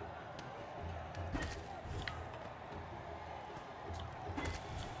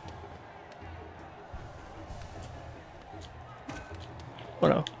 Oh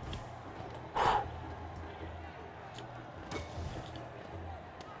no.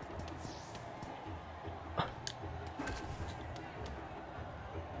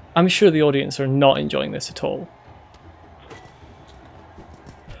 I'm sure the audience are not enjoying this at all.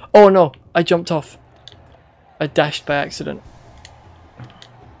 Oh no, I jumped off. I dashed by accident.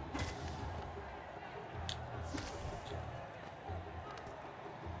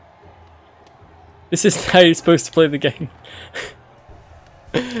 This is how you're supposed to play the game.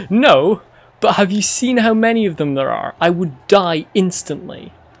 No, but have you seen how many of them there are? I would die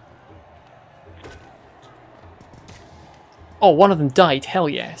instantly. Oh, one of them died, hell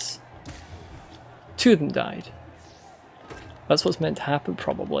yes. Two of them died. That's what's meant to happen,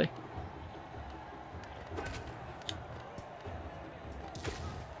 probably.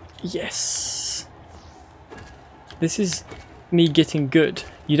 Yes. This is me getting good.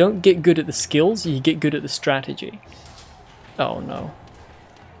 You don't get good at the skills, you get good at the strategy. Oh no.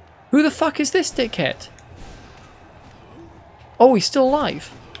 Who the fuck is this dickhead? Oh, he's still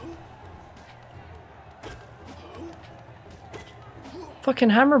alive.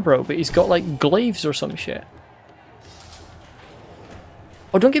 Fucking hammer bro, but he's got like glaives or some shit.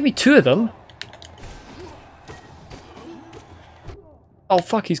 Oh, don't give me two of them. Oh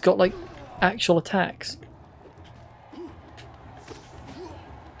fuck, he's got like actual attacks.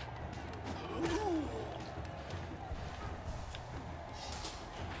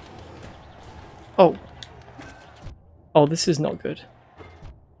 Oh. Oh, this is not good.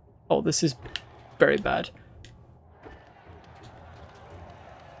 Oh, this is very bad.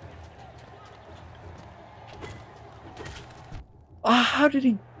 Ah, how did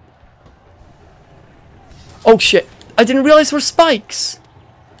he... Oh shit, I didn't realize there were spikes!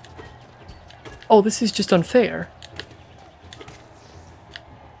 Oh, this is just unfair.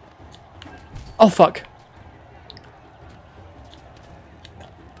 Oh fuck.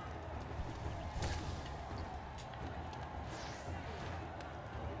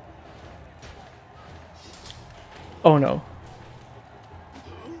 Oh no.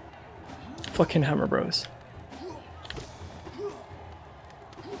 Fucking hammer bros.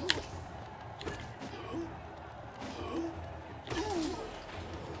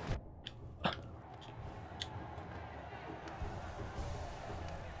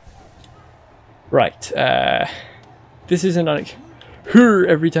 Right, this isn't like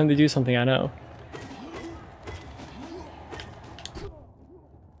every time they do something, I know.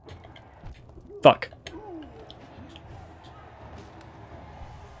 Fuck.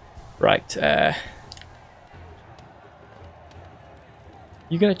 Right,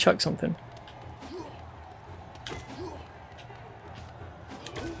 you gonna chuck something?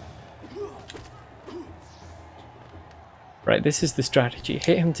 Right, this is the strategy.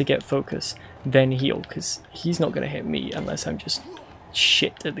 Hit him to get focus, then heal, because he's not going to hit me unless I'm just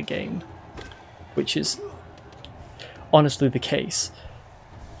shit at the game. Which is honestly the case.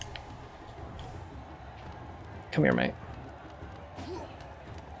 Come here, mate.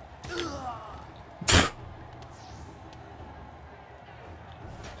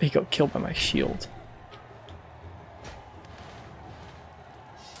 He got killed by my shield.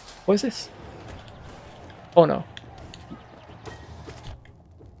 What is this? Oh no.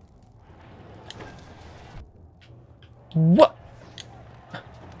 What?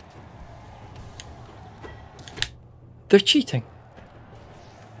 They're cheating.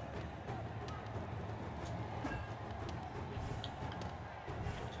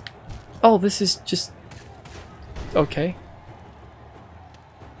 Oh, this is just... okay.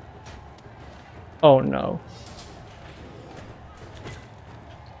 Oh no.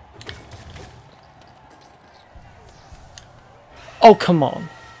 Oh, come on.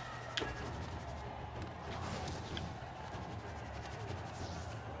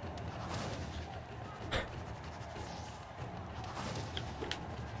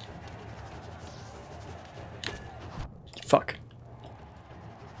 Fuck.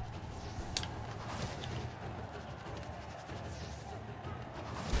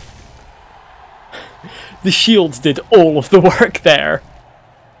 The shields did all of the work there.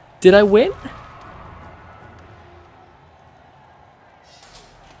 Did I win?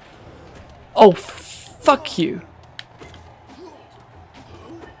 Oh, fuck you.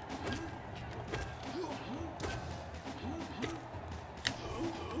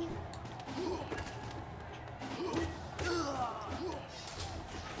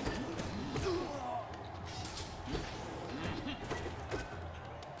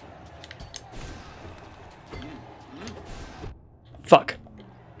 Fuck.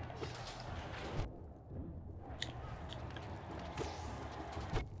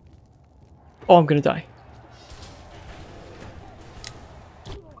 Oh, I'm gonna die.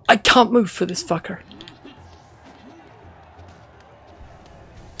 I can't move for this fucker.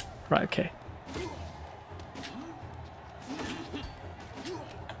 Right, okay.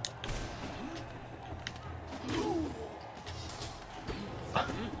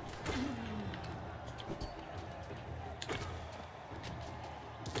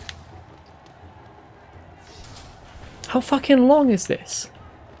 How fucking long is this?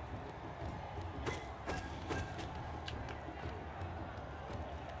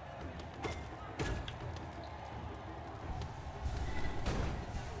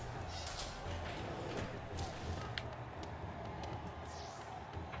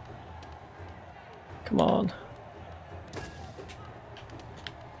 Come on.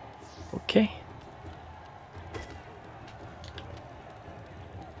 Okay.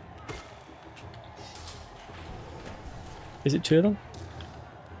 Is it two of them?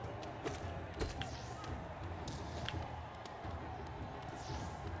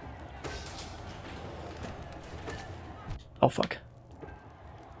 Oh fuck.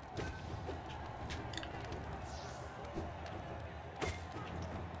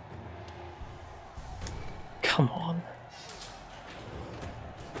 Come on.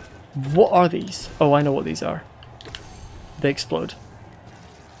 What are these? Oh, I know what these are. They explode.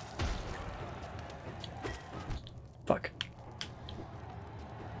 Fuck.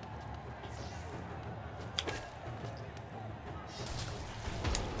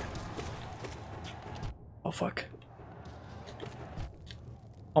 Oh fuck.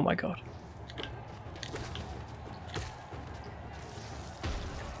 Oh my god.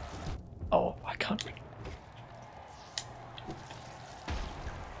 Oh, I can't.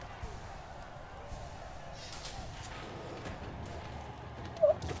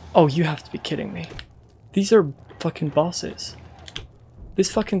 Oh, you have to be kidding me. These are fucking bosses. This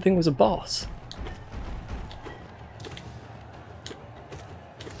fucking thing was a boss.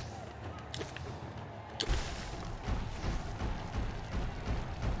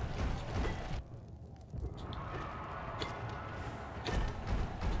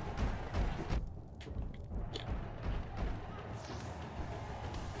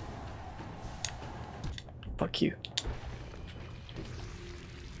 Fuck you.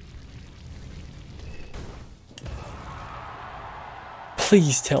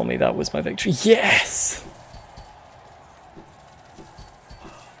 Please tell me that was my victory. Yes!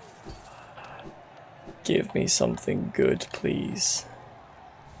 Give me something good, please.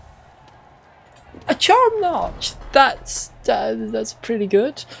 A charm notch! That's pretty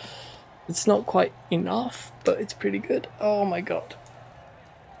good. It's not quite enough, but it's pretty good. Oh my god.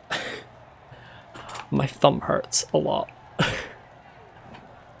 My thumb hurts a lot.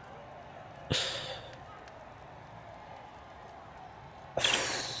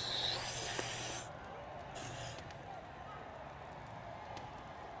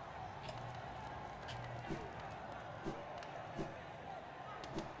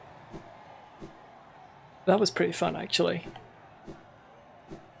 That was pretty fun, actually.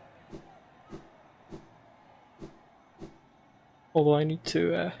 Although I need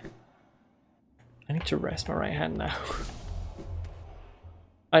to rest my right hand now.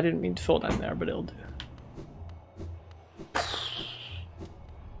 I didn't mean to fall down there, but it'll do.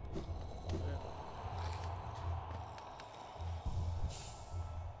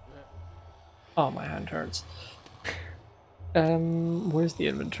 Oh, my hand hurts. Where's the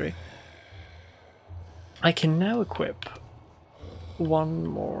inventory? I can now equip one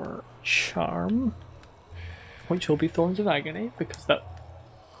more charm, which will be Thorns of Agony, because that...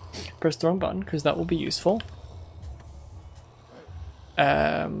 Press the wrong button, because that will be useful.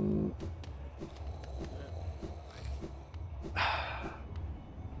 I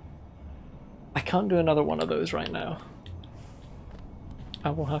can't do another one of those right now. I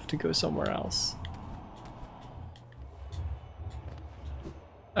will have to go somewhere else.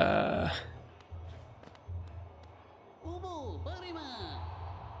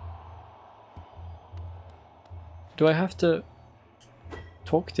 Do I have to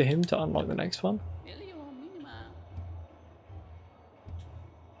talk to him to unlock the next one?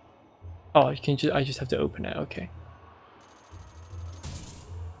 Oh, I just have to open it, okay.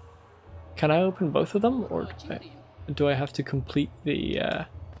 Can I open both of them, or do I have to complete the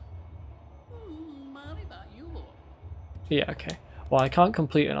Yeah, okay. Well, I can't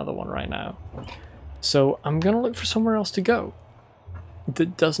complete another one right now. So I'm gonna look for somewhere else to go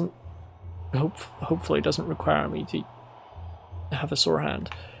that doesn't hopefully doesn't require me to have a sore hand.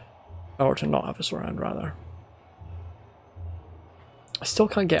 Or to not have a sore hand, rather. I still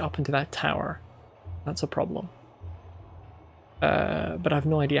can't get up into that tower. That's a problem. But I have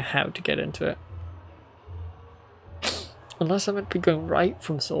no idea how to get into it. Unless I'm meant to be going right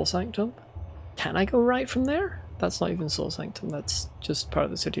from Soul Sanctum. Can I go right from there? That's not even Soul Sanctum, that's just part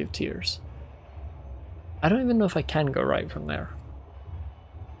of the City of Tears. I don't even know if I can go right from there.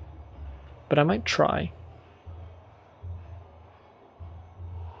 But I might try.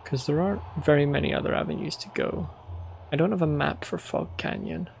 Because there aren't very many other avenues to go. I don't have a map for Fog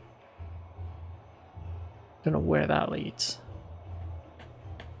Canyon. Don't know where that leads.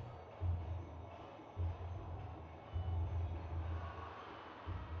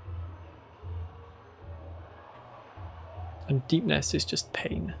 And Deep Nest is just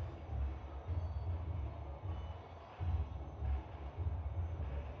pain.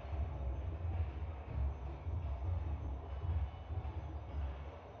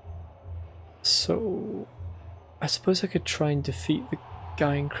 So, I suppose I could try and defeat the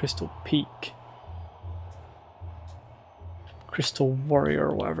guy in Crystal Peak. Crystal Warrior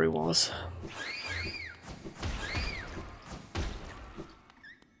or whatever he was.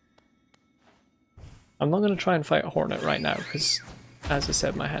 I'm not going to try and fight a Hornet right now because, as I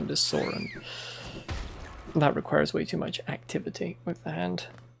said, my hand is sore and that requires way too much activity with the hand.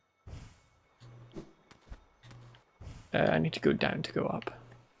 I need to go down to go up.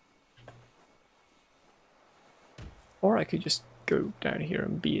 Or I could just go down here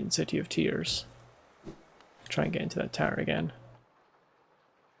and be in City of Tears. Try and get into that tower again.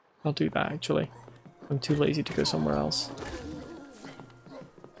 I'll do that actually. I'm too lazy to go somewhere else.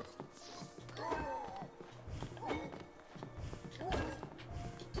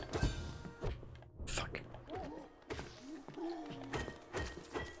 Fuck.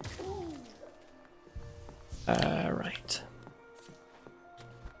 Right.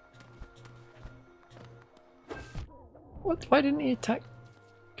 What? Why didn't he attack?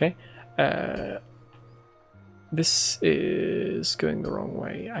 Okay. This is going the wrong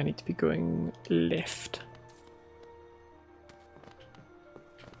way. I need to be going left.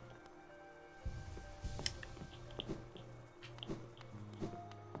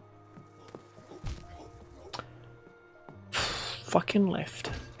 Fucking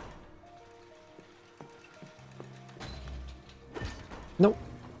left. Nope.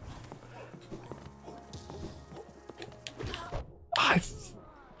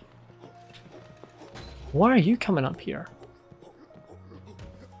 Why are you coming up here?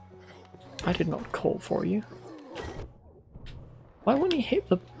 I did not call for you. Why wouldn't he hit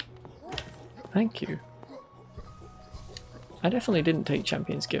the... Thank you. I definitely didn't take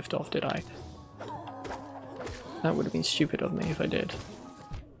Champion's Gift off, did I? That would have been stupid of me if I did.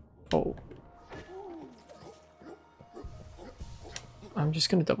 Oh. I'm just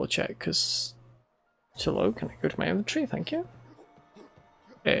going to double check, because... Hello, can I go to my inventory? Thank you.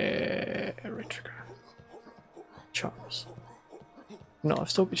 Retrigger. Charms. No, I've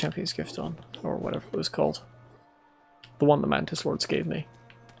still got Champion's Gift on, or whatever it was called. The one the Mantis Lords gave me.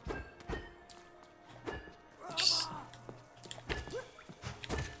 Just...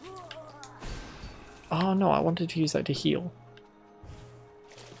 Oh no, I wanted to use that to heal.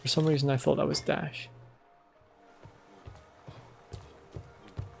 For some reason I thought that was dash.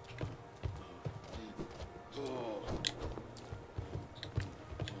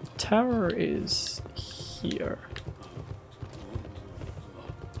 The tower is here.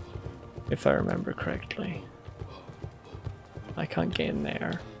 If I remember correctly. I can't get in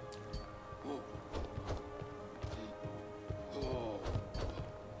there.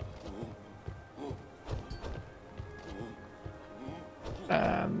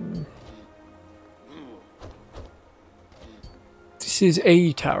 This is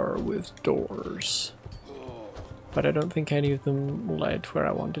a tower with doors, but I don't think any of them led where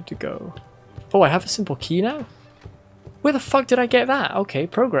I wanted to go. Oh, I have a simple key now? Where the fuck did I get that? Okay,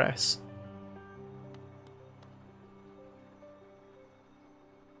 progress.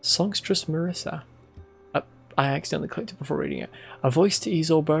 Songstress Marissa. I accidentally clicked it before reading it. A voice to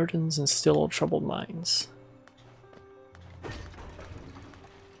ease all burdens and still all troubled minds.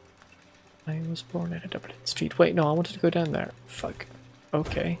 I was born at a Dublin street. Wait, no, I wanted to go down there. Fuck.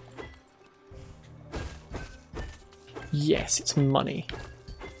 Okay. Yes, it's money.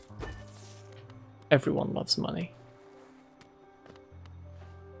 Everyone loves money.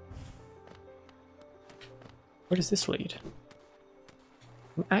 Where does this lead?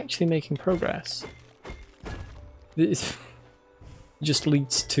 I'm actually making progress. This just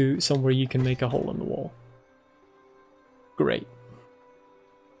leads to somewhere you can make a hole in the wall. Great.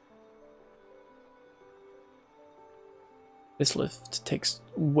 This lift takes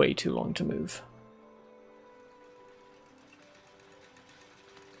way too long to move.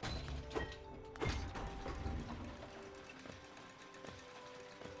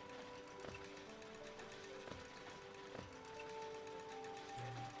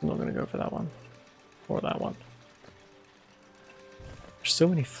 I'm not going to go for that one. Or that one. There's so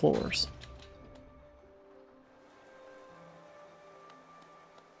many floors.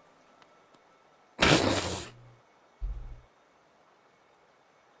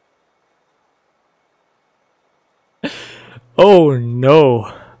 Oh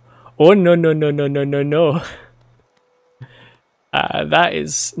no. Oh no no no no no no no. That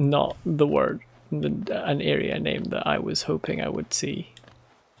is not the word, an area name that I was hoping I would see.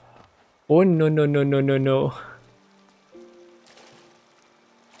 Oh no no no no no no.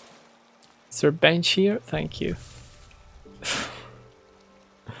 Is there a bench here? Thank you.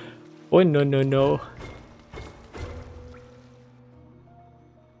 Oh no no no.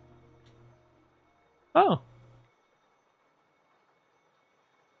 Oh.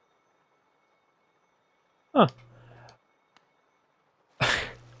 Huh.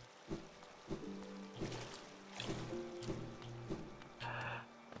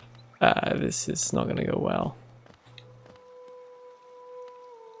 This is not gonna go well.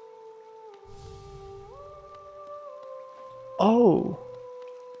 Oh.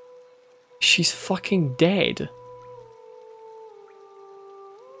 She's fucking dead.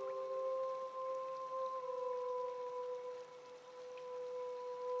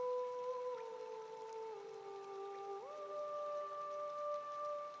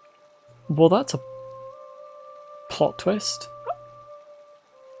 Well, that's a plot twist.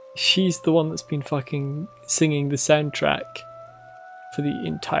 She's the one that's been fucking singing the soundtrack for the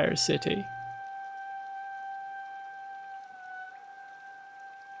entire city.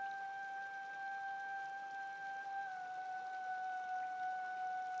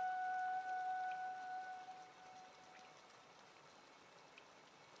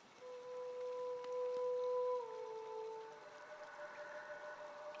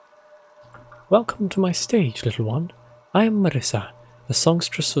 Welcome to my stage, little one. I am Marissa, a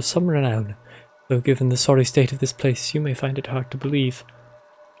songstress of some renown, though given the sorry state of this place, you may find it hard to believe.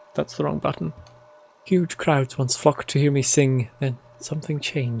 That's the wrong button. Huge crowds once flocked to hear me sing, then something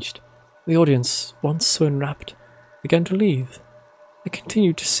changed. The audience, once so enwrapped, began to leave. I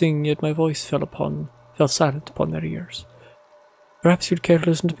continued to sing, yet my voice fell silent upon their ears. Perhaps you'd care to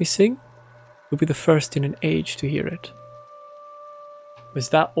listen to me sing? You'll be the first in an age to hear it. Was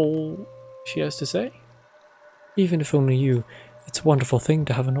that all she has to say? Even if only you, it's a wonderful thing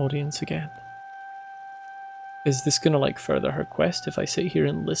to have an audience again. Is this gonna like further her quest if I sit here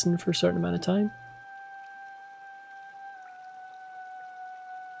and listen for a certain amount of time?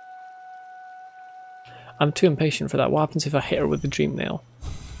 I'm too impatient for that. What happens if I hit her with the dream nail?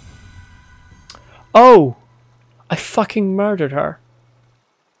 Oh! I fucking murdered her.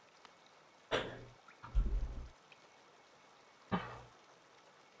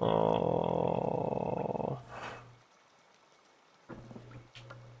 Oh.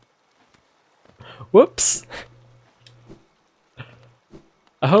 Whoops.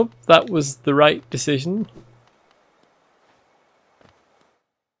 I hope that was the right decision.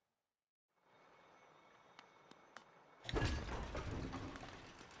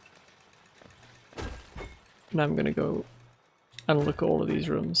 Now I'm gonna go and look at all of these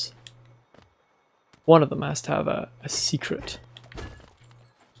rooms. One of them has to have a secret.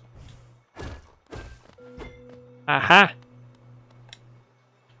 Aha!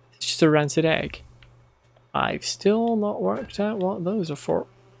 It's just a rancid egg. I've still not worked out what those are for.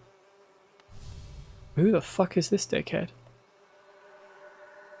 Who the fuck is this dickhead?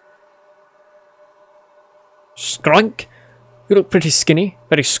 Skronk! You look pretty skinny,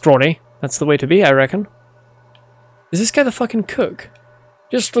 very scrawny. That's the way to be, I reckon. Is this guy the fucking cook?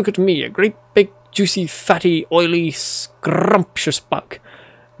 Just look at me, a great big, juicy, fatty, oily, scrumptious buck.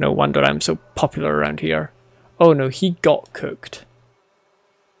 No wonder I'm so popular around here. Oh no, he got cooked.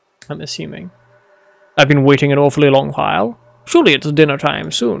 I'm assuming. I've been waiting an awfully long while. Surely it's dinner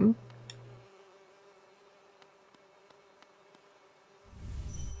time soon.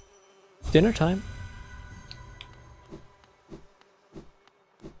 Dinner time.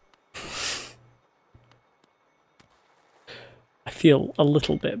 I feel a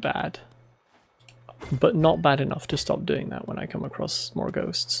little bit bad. But not bad enough to stop doing that when I come across more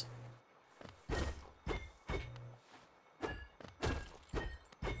ghosts.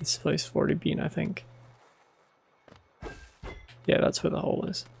 This place has already been, I think. Yeah, that's where the hole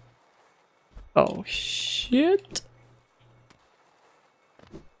is. Oh, shit.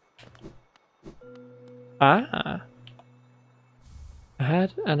 Ah. I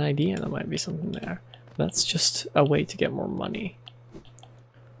had an idea there might be something there. That's just a way to get more money.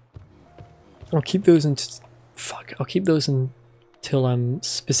 I'll keep those I'll keep those until I'm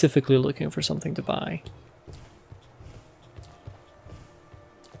specifically looking for something to buy.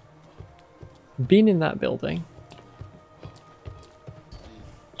 Been in that building.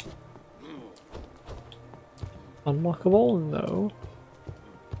 Unlockable? No.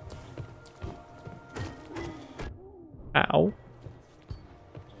 Ow.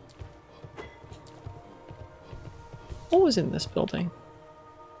 What was in this building?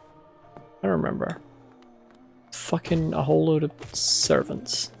 I don't remember. Fucking a whole load of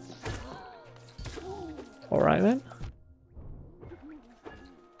servants. Alright then.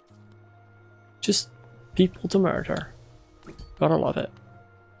 Just people to murder. Gotta love it.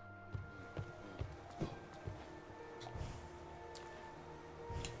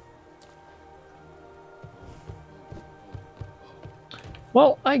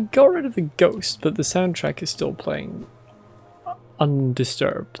 Well, I got rid of the ghost, but the soundtrack is still playing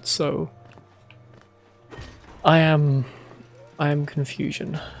undisturbed, so I am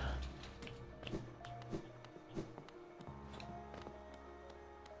confusion.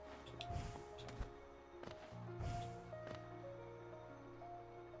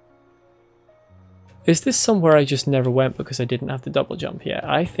 Is this somewhere I just never went because I didn't have the double jump yet?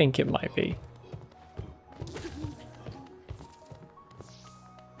 I think it might be.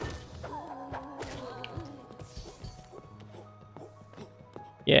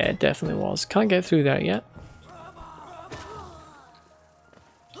 Yeah, it definitely was. Can't get through that yet.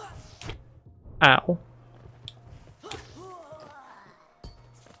 Ow.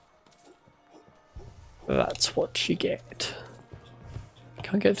 That's what you get.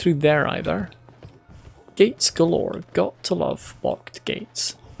 Can't get through there either. Gates galore. Got to love locked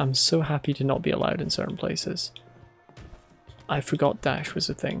gates. I'm so happy to not be allowed in certain places. I forgot dash was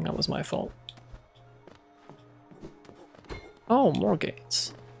a thing. That was my fault. Oh, more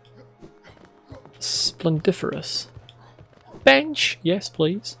gates. Splendiferous. Bench! Yes,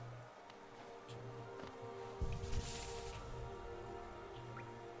 please.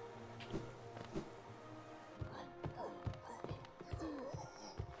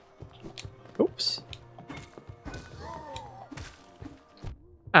 Oops.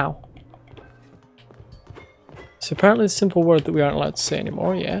 Ow. So apparently it's a simple word that we aren't allowed to say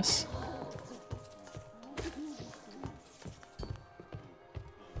anymore, yes.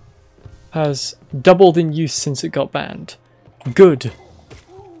 Has doubled in use since it got banned. Good.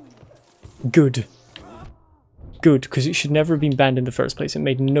 Good. Good, because it should never have been banned in the first place. It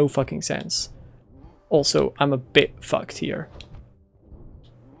made no fucking sense. Also, I'm a bit fucked here.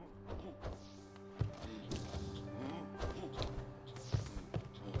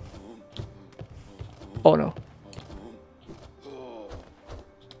 Oh no.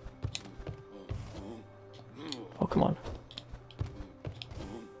 Oh, come on.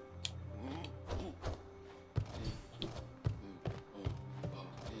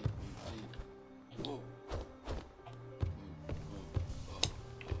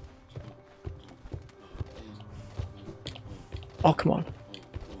 Oh, come on.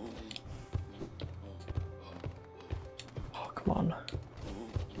 Oh, come on.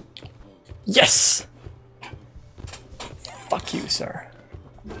 Yes! Fuck you, sir.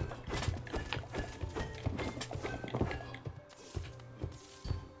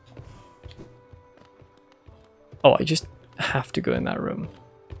 Oh, I just have to go in that room.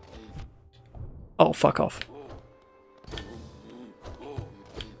 Oh, fuck off.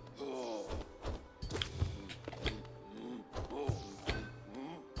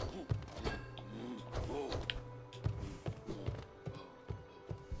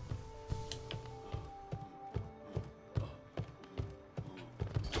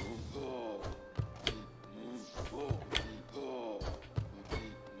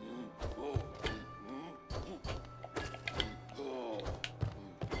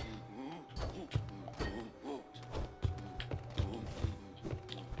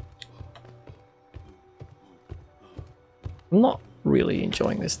 I'm not really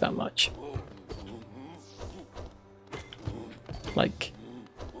enjoying this that much. Like,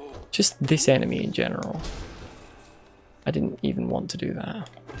 just this enemy in general. I didn't even want to do that.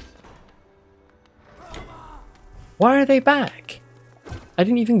 Why are they back? I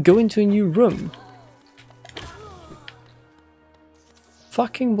didn't even go into a new room.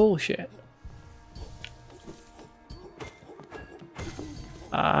 Fucking bullshit.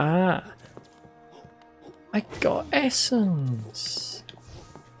 Ah. I got essence.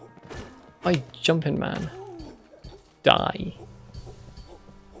 I jumping man. Die.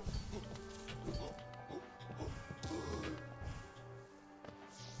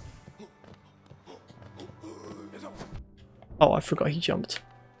 Oh, I forgot he jumped.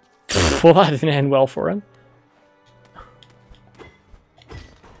 Well, that didn't end well for him.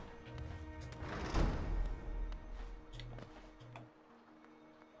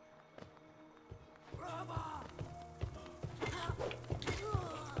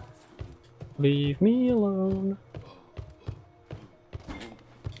 Leave me alone.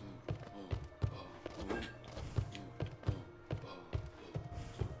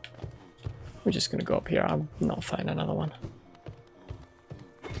 We're just gonna go up here. I'm not finding another one.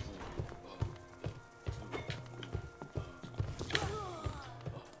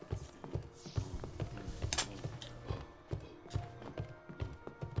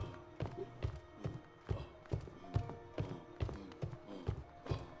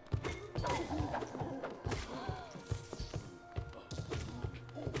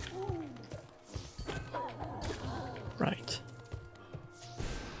 Right.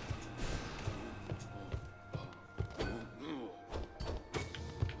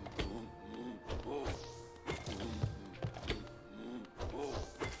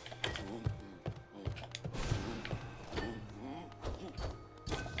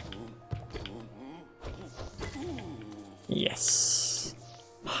 Yes.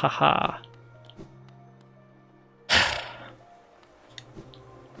 Haha.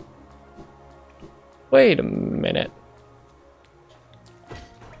 Wait a minute.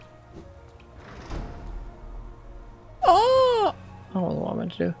 Oh! I don't know what I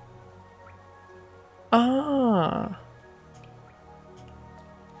meant to do. Ah.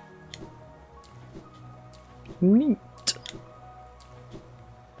 Neat.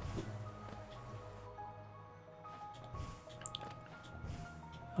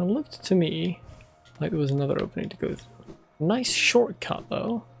 It looked to me like there was another opening to go through. Nice shortcut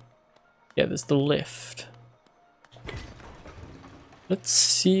though. Yeah, there's the lift. Let's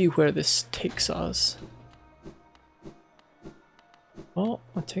see where this takes us. Well,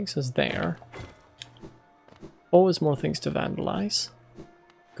 it takes us there. Always more things to vandalize.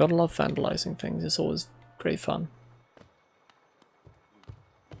 Gotta love vandalizing things, it's always great fun.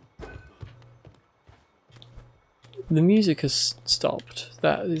 The music has stopped.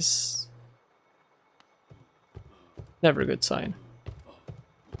 That is never a good sign.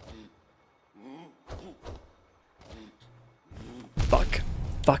 Fuck.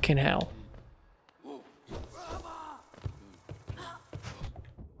 Fucking hell.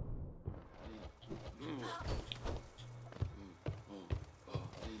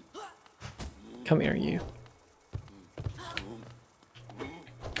 Come here, you.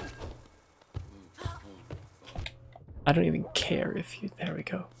 I don't even care if you... There we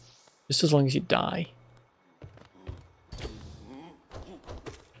go. Just as long as you die.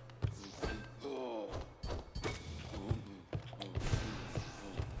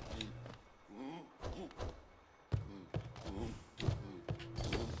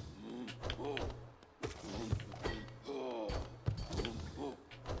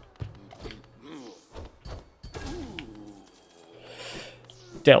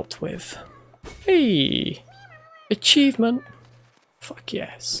 Dealt with. Hey! Achievement! Fuck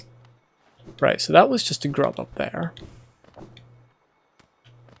yes. Right, so that was just a grub up there.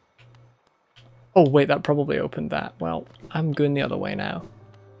 Oh wait, that probably opened that. Well, I'm going the other way now.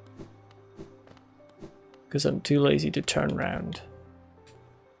 Because I'm too lazy to turn round.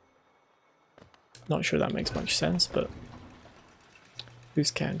 Not sure that makes much sense, but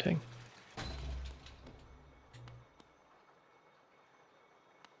who's counting?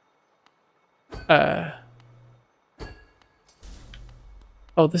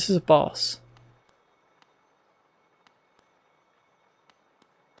 Oh, this is a boss.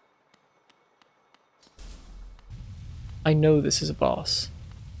 I know this is a boss.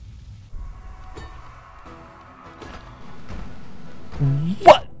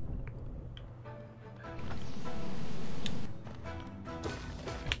 What?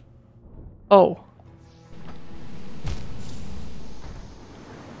 Oh.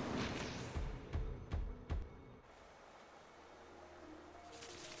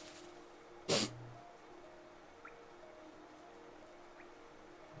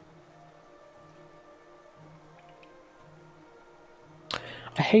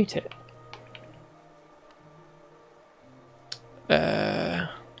 I hate it. I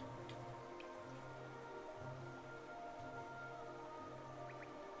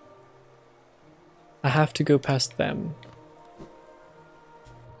have to go past them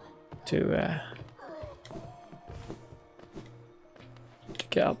to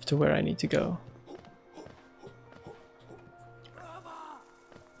get up to where I need to go.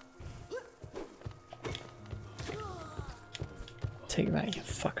 Take that, you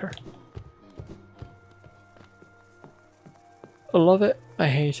fucker. I love it. I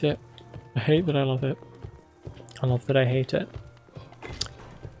hate it. I hate that I love it. I love that I hate it.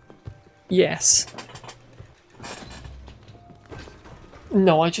 Yes.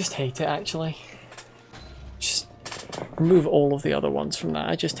 No, I just hate it, actually. Just remove all of the other ones from that.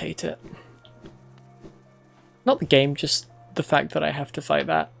 I just hate it. Not the game, just the fact that I have to fight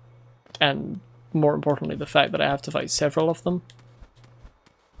that. And more importantly, the fact that I have to fight several of them.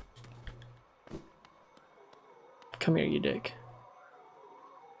 Come here, you dick.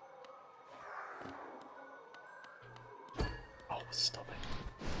 Oh, stop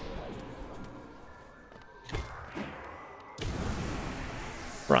it.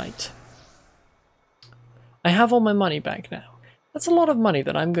 Right. I have all my money back now. That's a lot of money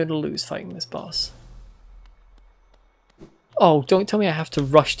that I'm going to lose fighting this boss. Oh, don't tell me I have to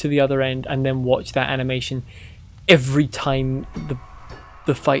rush to the other end and then watch that animation every time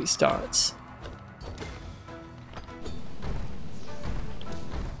the fight starts.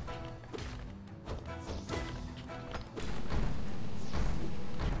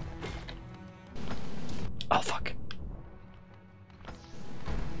 Oh, fuck.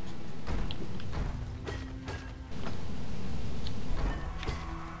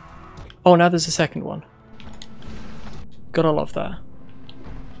 Oh, now there's a second one. Gotta love that.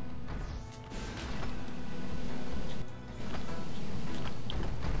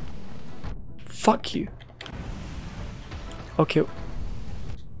 Fuck you. Okay.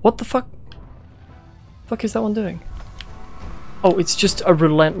 What the fuck? Fuck is that one doing? Oh, it's just a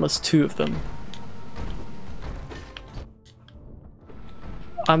relentless two of them.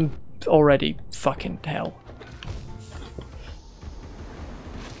 I'm already fucking hell.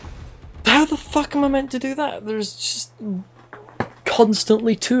 How the fuck am I meant to do that? There's just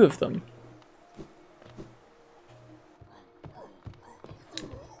constantly two of them.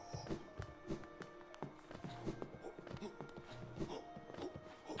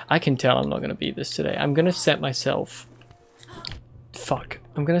 I can tell I'm not going to beat this today. I'm going to set myself... Fuck.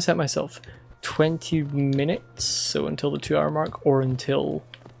 I'm going to set myself 20 minutes, so until the 2-hour mark, or until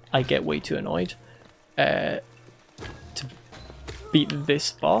I get way too annoyed, to beat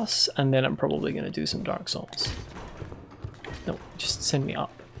this boss, and then I'm probably going to do some Dark Souls. No, just send me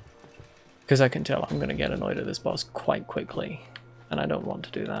up. Because I can tell I'm going to get annoyed at this boss quite quickly, and I don't want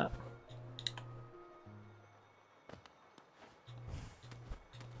to do that.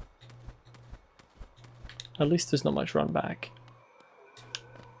 At least there's not much run back.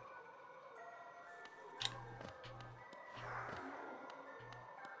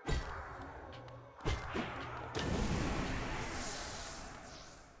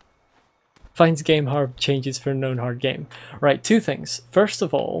 Finds game hard, changes for known hard game. Right, two things. First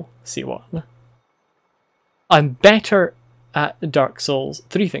of all, C1. I'm better at Dark Souls.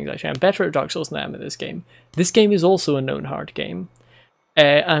 Three things actually. I'm better at Dark Souls than I am at this game. This game is also a known hard game.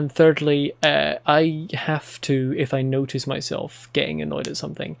 And thirdly, I have to, if I notice myself getting annoyed at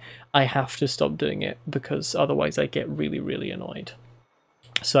something, I have to stop doing it because otherwise I get really, really annoyed.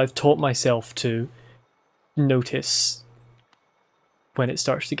 So I've taught myself to notice when it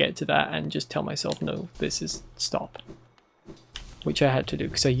starts to get to that and just tell myself, no, this is stop. Which I had to do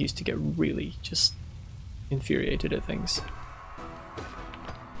because I used to get really just infuriated at things.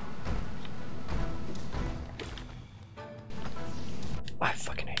 I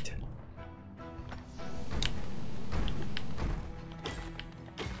fucking hate it.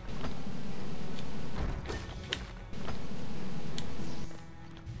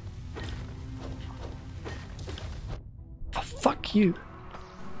 Oh, fuck you.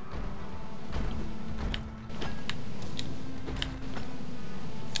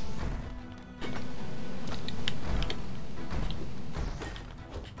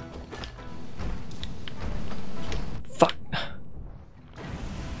 Fuck.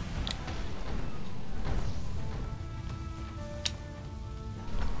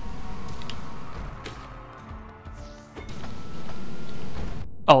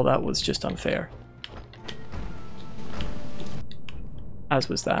 Oh, that was just unfair. As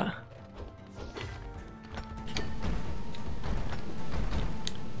was that.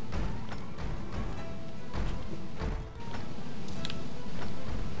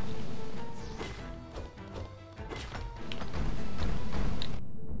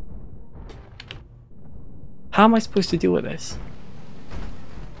 How am I supposed to deal with this?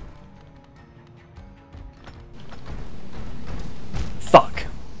 Fuck.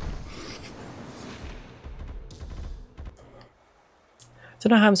 I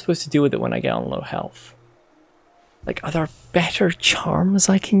don't know how I'm supposed to deal with it when I get on low health. Like, are there better charms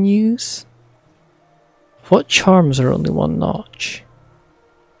I can use? What charms are only one notch?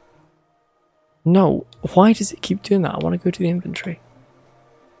 No, why does it keep doing that? I want to go to the inventory.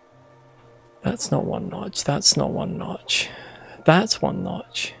 That's not one notch, that's not one notch. That's one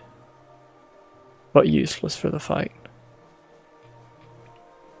notch. But useless for the fight.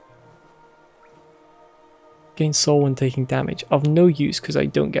 Gain soul when taking damage. Of no use because I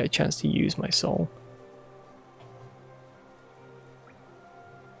don't get a chance to use my soul.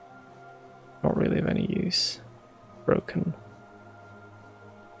 Not really of any use. Broken.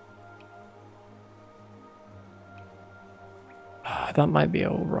 That might be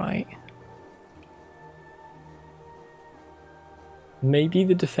alright. Maybe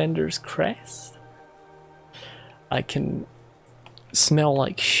the Defender's Crest? I can smell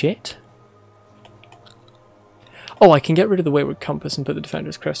like shit. Oh, I can get rid of the Wayward Compass and put the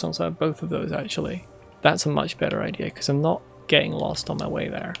Defender's Crest on, so I have both of those actually. That's a much better idea because I'm not getting lost on my way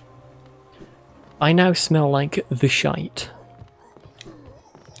there. I now smell like the shite.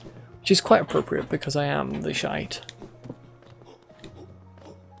 Which is quite appropriate because I am the shite.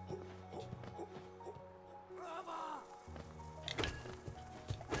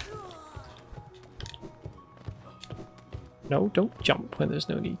 No, don't jump when there's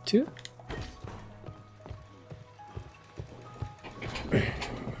no need to.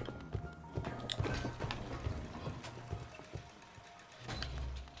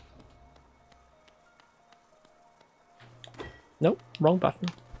 Nope, wrong button.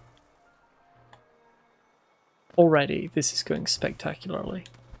 Already, this is going spectacularly.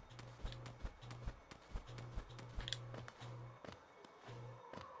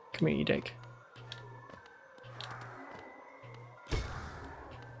 Come here, you dick.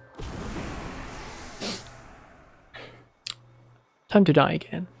 Time to die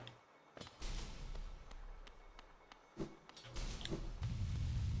again.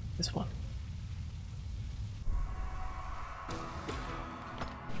 This one.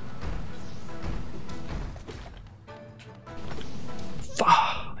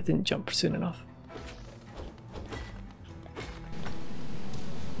 I didn't jump soon enough.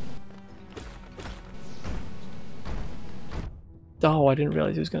 Oh, I didn't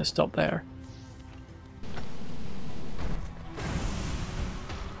realize he was going to stop there.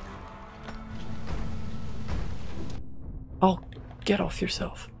 Oh, get off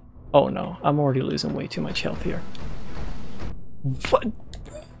yourself. Oh no, I'm already losing way too much health here. What?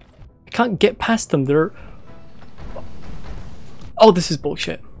 I can't get past them, they're... Oh, this is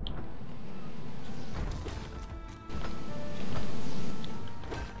bullshit.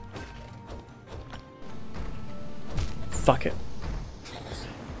 Fuck it.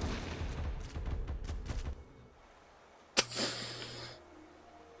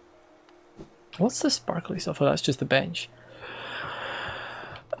 What's the sparkly stuff? Oh, that's just the bench.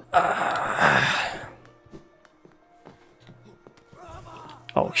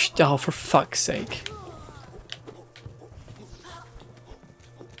 Oh, for fuck's sake.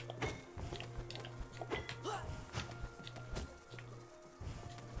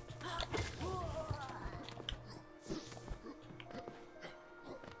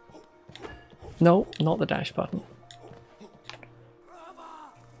 No, not the dash button.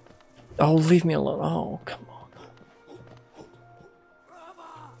 Oh, leave me alone. Oh, come on.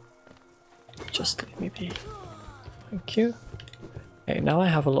 Just leave me be. Thank you. Okay, now I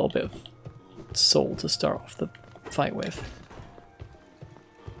have a little bit of soul to start off the fight with.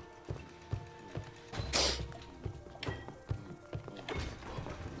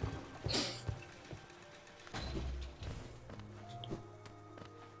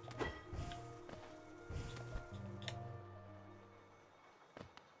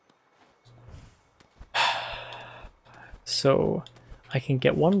 So I can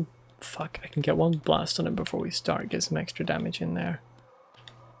get one, I can get one blast on him before we start, get some extra damage in there.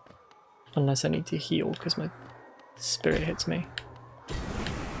 Unless I need to heal because my spirit hits me.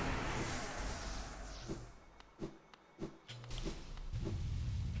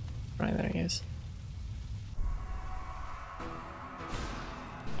 Right, there he is.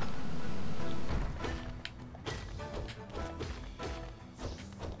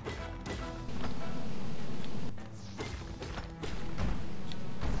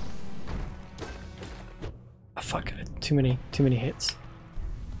 Oh, fuck, too many hits.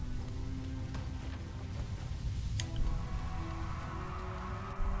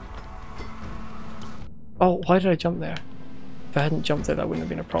 Oh, why did I jump there? If I hadn't jumped there, that wouldn't have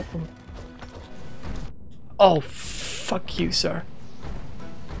been a problem. Oh, fuck you, sir.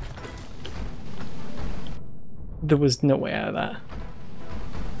 There was no way out of that.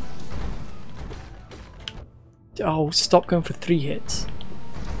 Oh, stop going for 3 hits.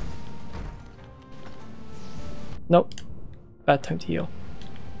 Nope. Bad time to heal.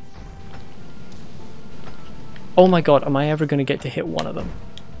 Oh my god, am I ever going to get to hit one of them?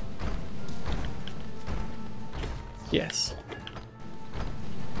 Yes.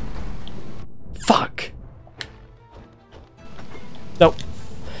 Fuck! Nope.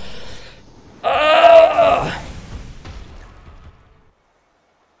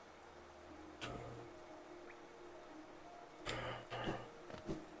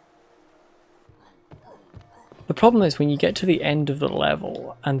 The problem is when you get to the end of the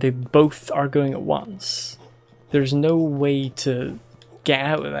level and they both are going at once, there's no way to get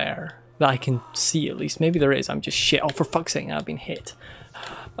out of there that I can see, at least. Maybe there is, I'm just shit. Oh, for fuck's sake, I've been hit.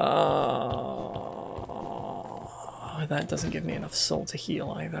 That doesn't give me enough soul to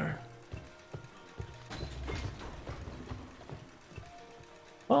heal either.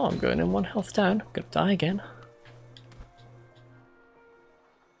 Well, I'm going in 1 health down. I'm gonna die again.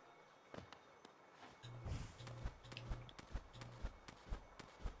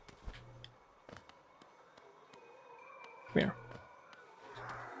 Come here.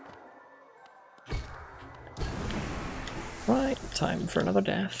 Right, time for another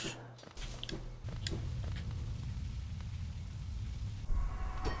death.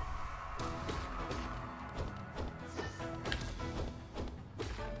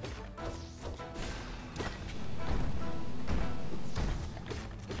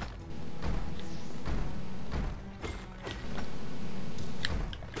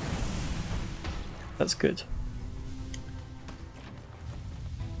 That's good.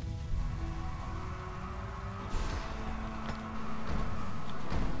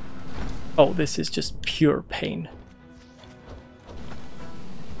 Oh, this is just pure pain.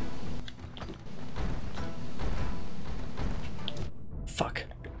 Fuck.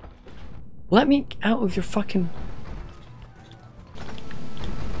 Let me out of your fucking...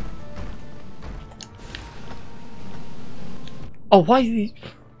 Oh, why the...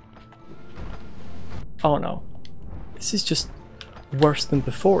 Oh no. This is just worse than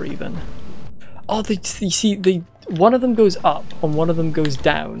before even. Oh, you see, one of them goes up and one of them goes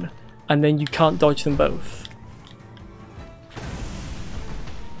down, and then you can't dodge them both.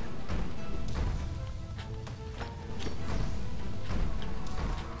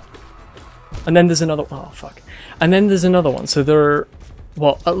 And then there's another... Oh, fuck. And then there's another one. So there are,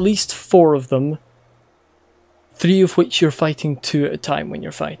 well, at least 4 of them. 3 of which you're fighting 2 at a time when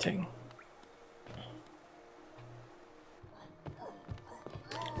you're fighting.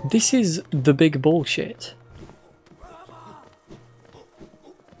 This is the big bullshit.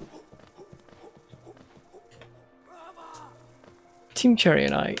 Team Cherry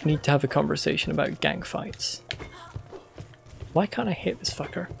and I need to have a conversation about gang fights. Why can't I hit this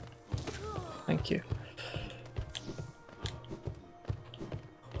fucker? Thank you.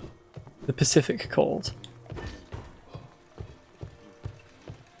 The Pacific called.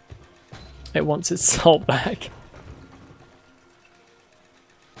 It wants its salt back.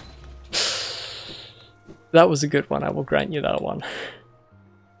 That was a good one, I will grant you that one.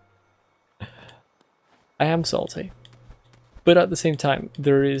 I am salty. But at the same time,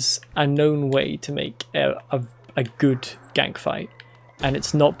 there is a known way to make a good gank fight, and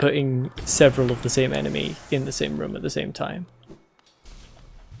it's not putting several of the same enemy in the same room at the same time.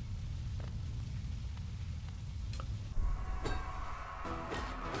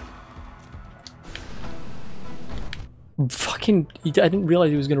 Fucking... I didn't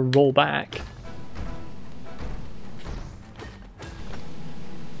realize he was going to roll back.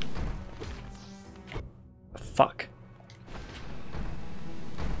 Fuck.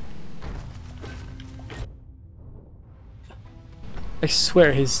 I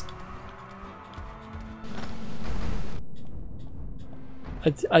swear his...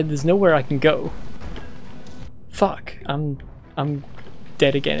 there's nowhere I can go. Fuck. I'm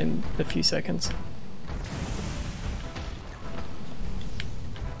dead again in a few seconds.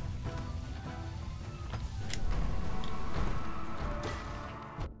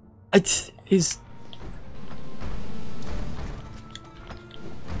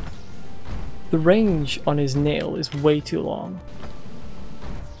 The range on his nail is way too long.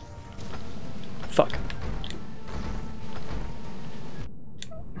 Fuck.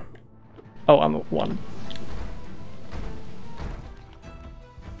 Oh, I'm at 1.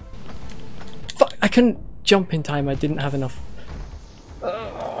 Fuck, I couldn't jump in time, I didn't have enough.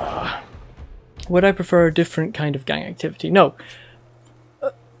 Would I prefer a different kind of gang activity? No.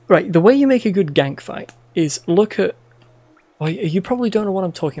 Right, the way you make a good gank fight is look at... Well, you probably don't know what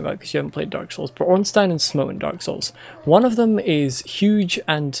I'm talking about because you haven't played Dark Souls, but Ornstein and Smote in Dark Souls. One of them is huge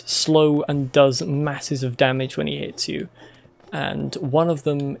and slow and does masses of damage when he hits you. And one of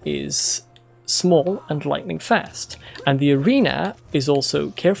them is small and lightning fast. And the arena is also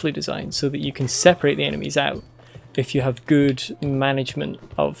carefully designed so that you can separate the enemies out if you have good management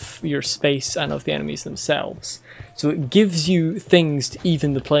of your space and of the enemies themselves. So it gives you things to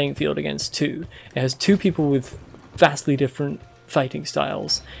even the playing field against two. It has two people with vastly different fighting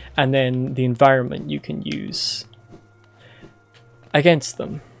styles, and then the environment you can use against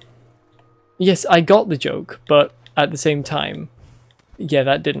them. Yes, I got the joke, but at the same time, yeah,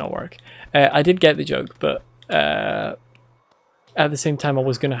 that did not work. I did get the joke, but at the same time I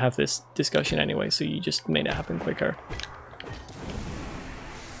was going to have this discussion anyway, so you just made it happen quicker.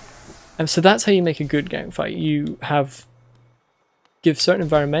 And so that's how you make a good gang fight. You give certain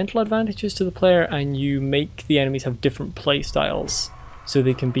environmental advantages to the player, and you make the enemies have different play styles so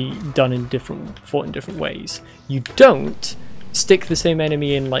they can be done in fought in different ways. You don't stick the same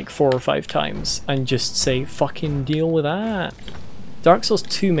enemy in like 4 or 5 times and just say fucking deal with that. Dark Souls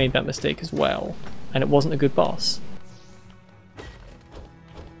 2 made that mistake as well, and it wasn't a good boss.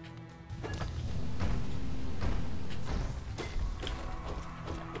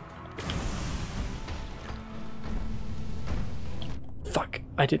 Fuck,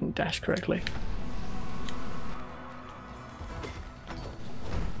 I didn't dash correctly.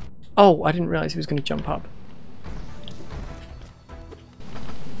 Oh, I didn't realize he was going to jump up.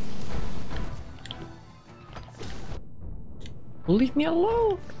 Leave me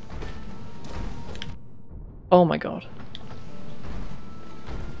alone! Oh my god.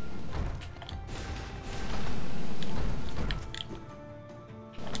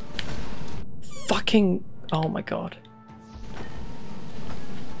 Fucking... Oh my god.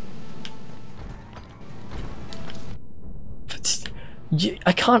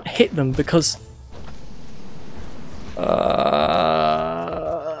 I can't hit them because...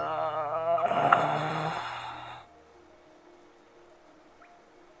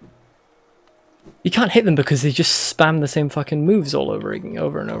 You can't hit them because they just spam the same fucking moves all over and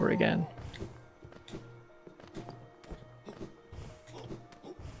over again.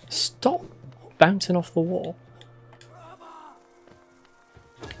 Stop bouncing off the wall.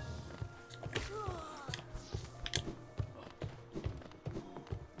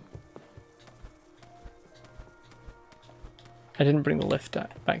 I didn't bring the lift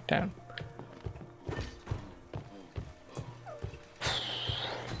back down.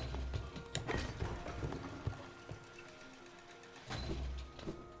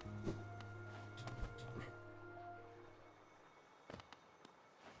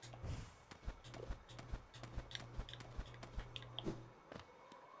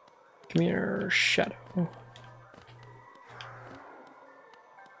 Come here, Shadow.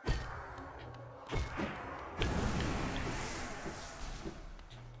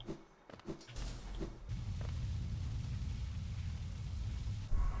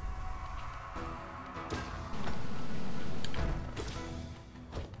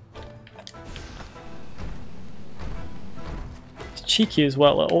 It's cheeky as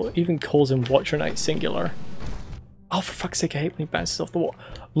well, it even calls him Watcher Knight singular. Oh, for fuck's sake, I hate when he bounces off the wall.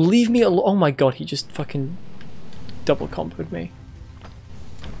 Leave me alone. Oh my god, he just fucking double comboed me.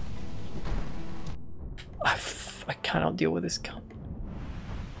 I cannot deal with this cunt.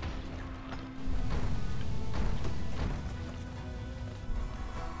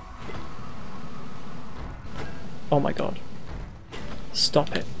 Oh my god.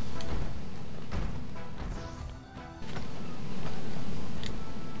 Stop it.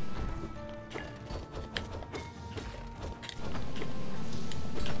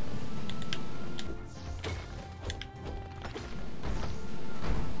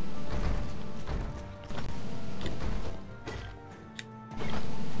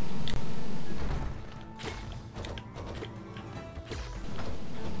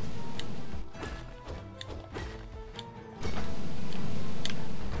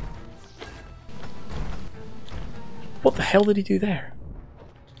 What the hell did he do there?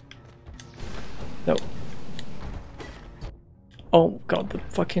 No. Oh god, the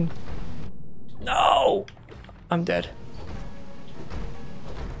fucking... No! I'm dead.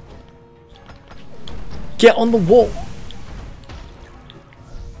 Get on the wall!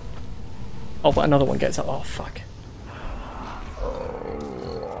 Oh, but another one gets up. Oh, fuck.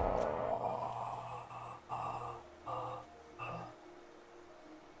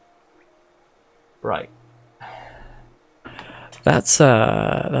 Right. That's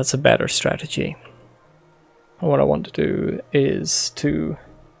a better strategy. What I want to do is to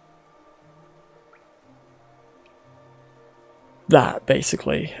that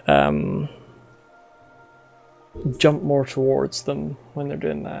basically jump more towards them when they're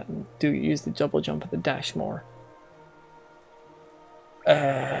doing that, and use the double jump and the dash more.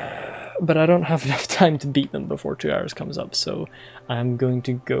 But I don't have enough time to beat them before 2 hours comes up, so I'm going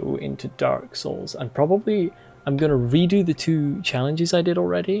to go into Dark Souls, and probably I'm going to redo the 2 challenges I did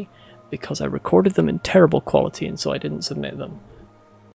already, because I recorded them in terrible quality and so I didn't submit them.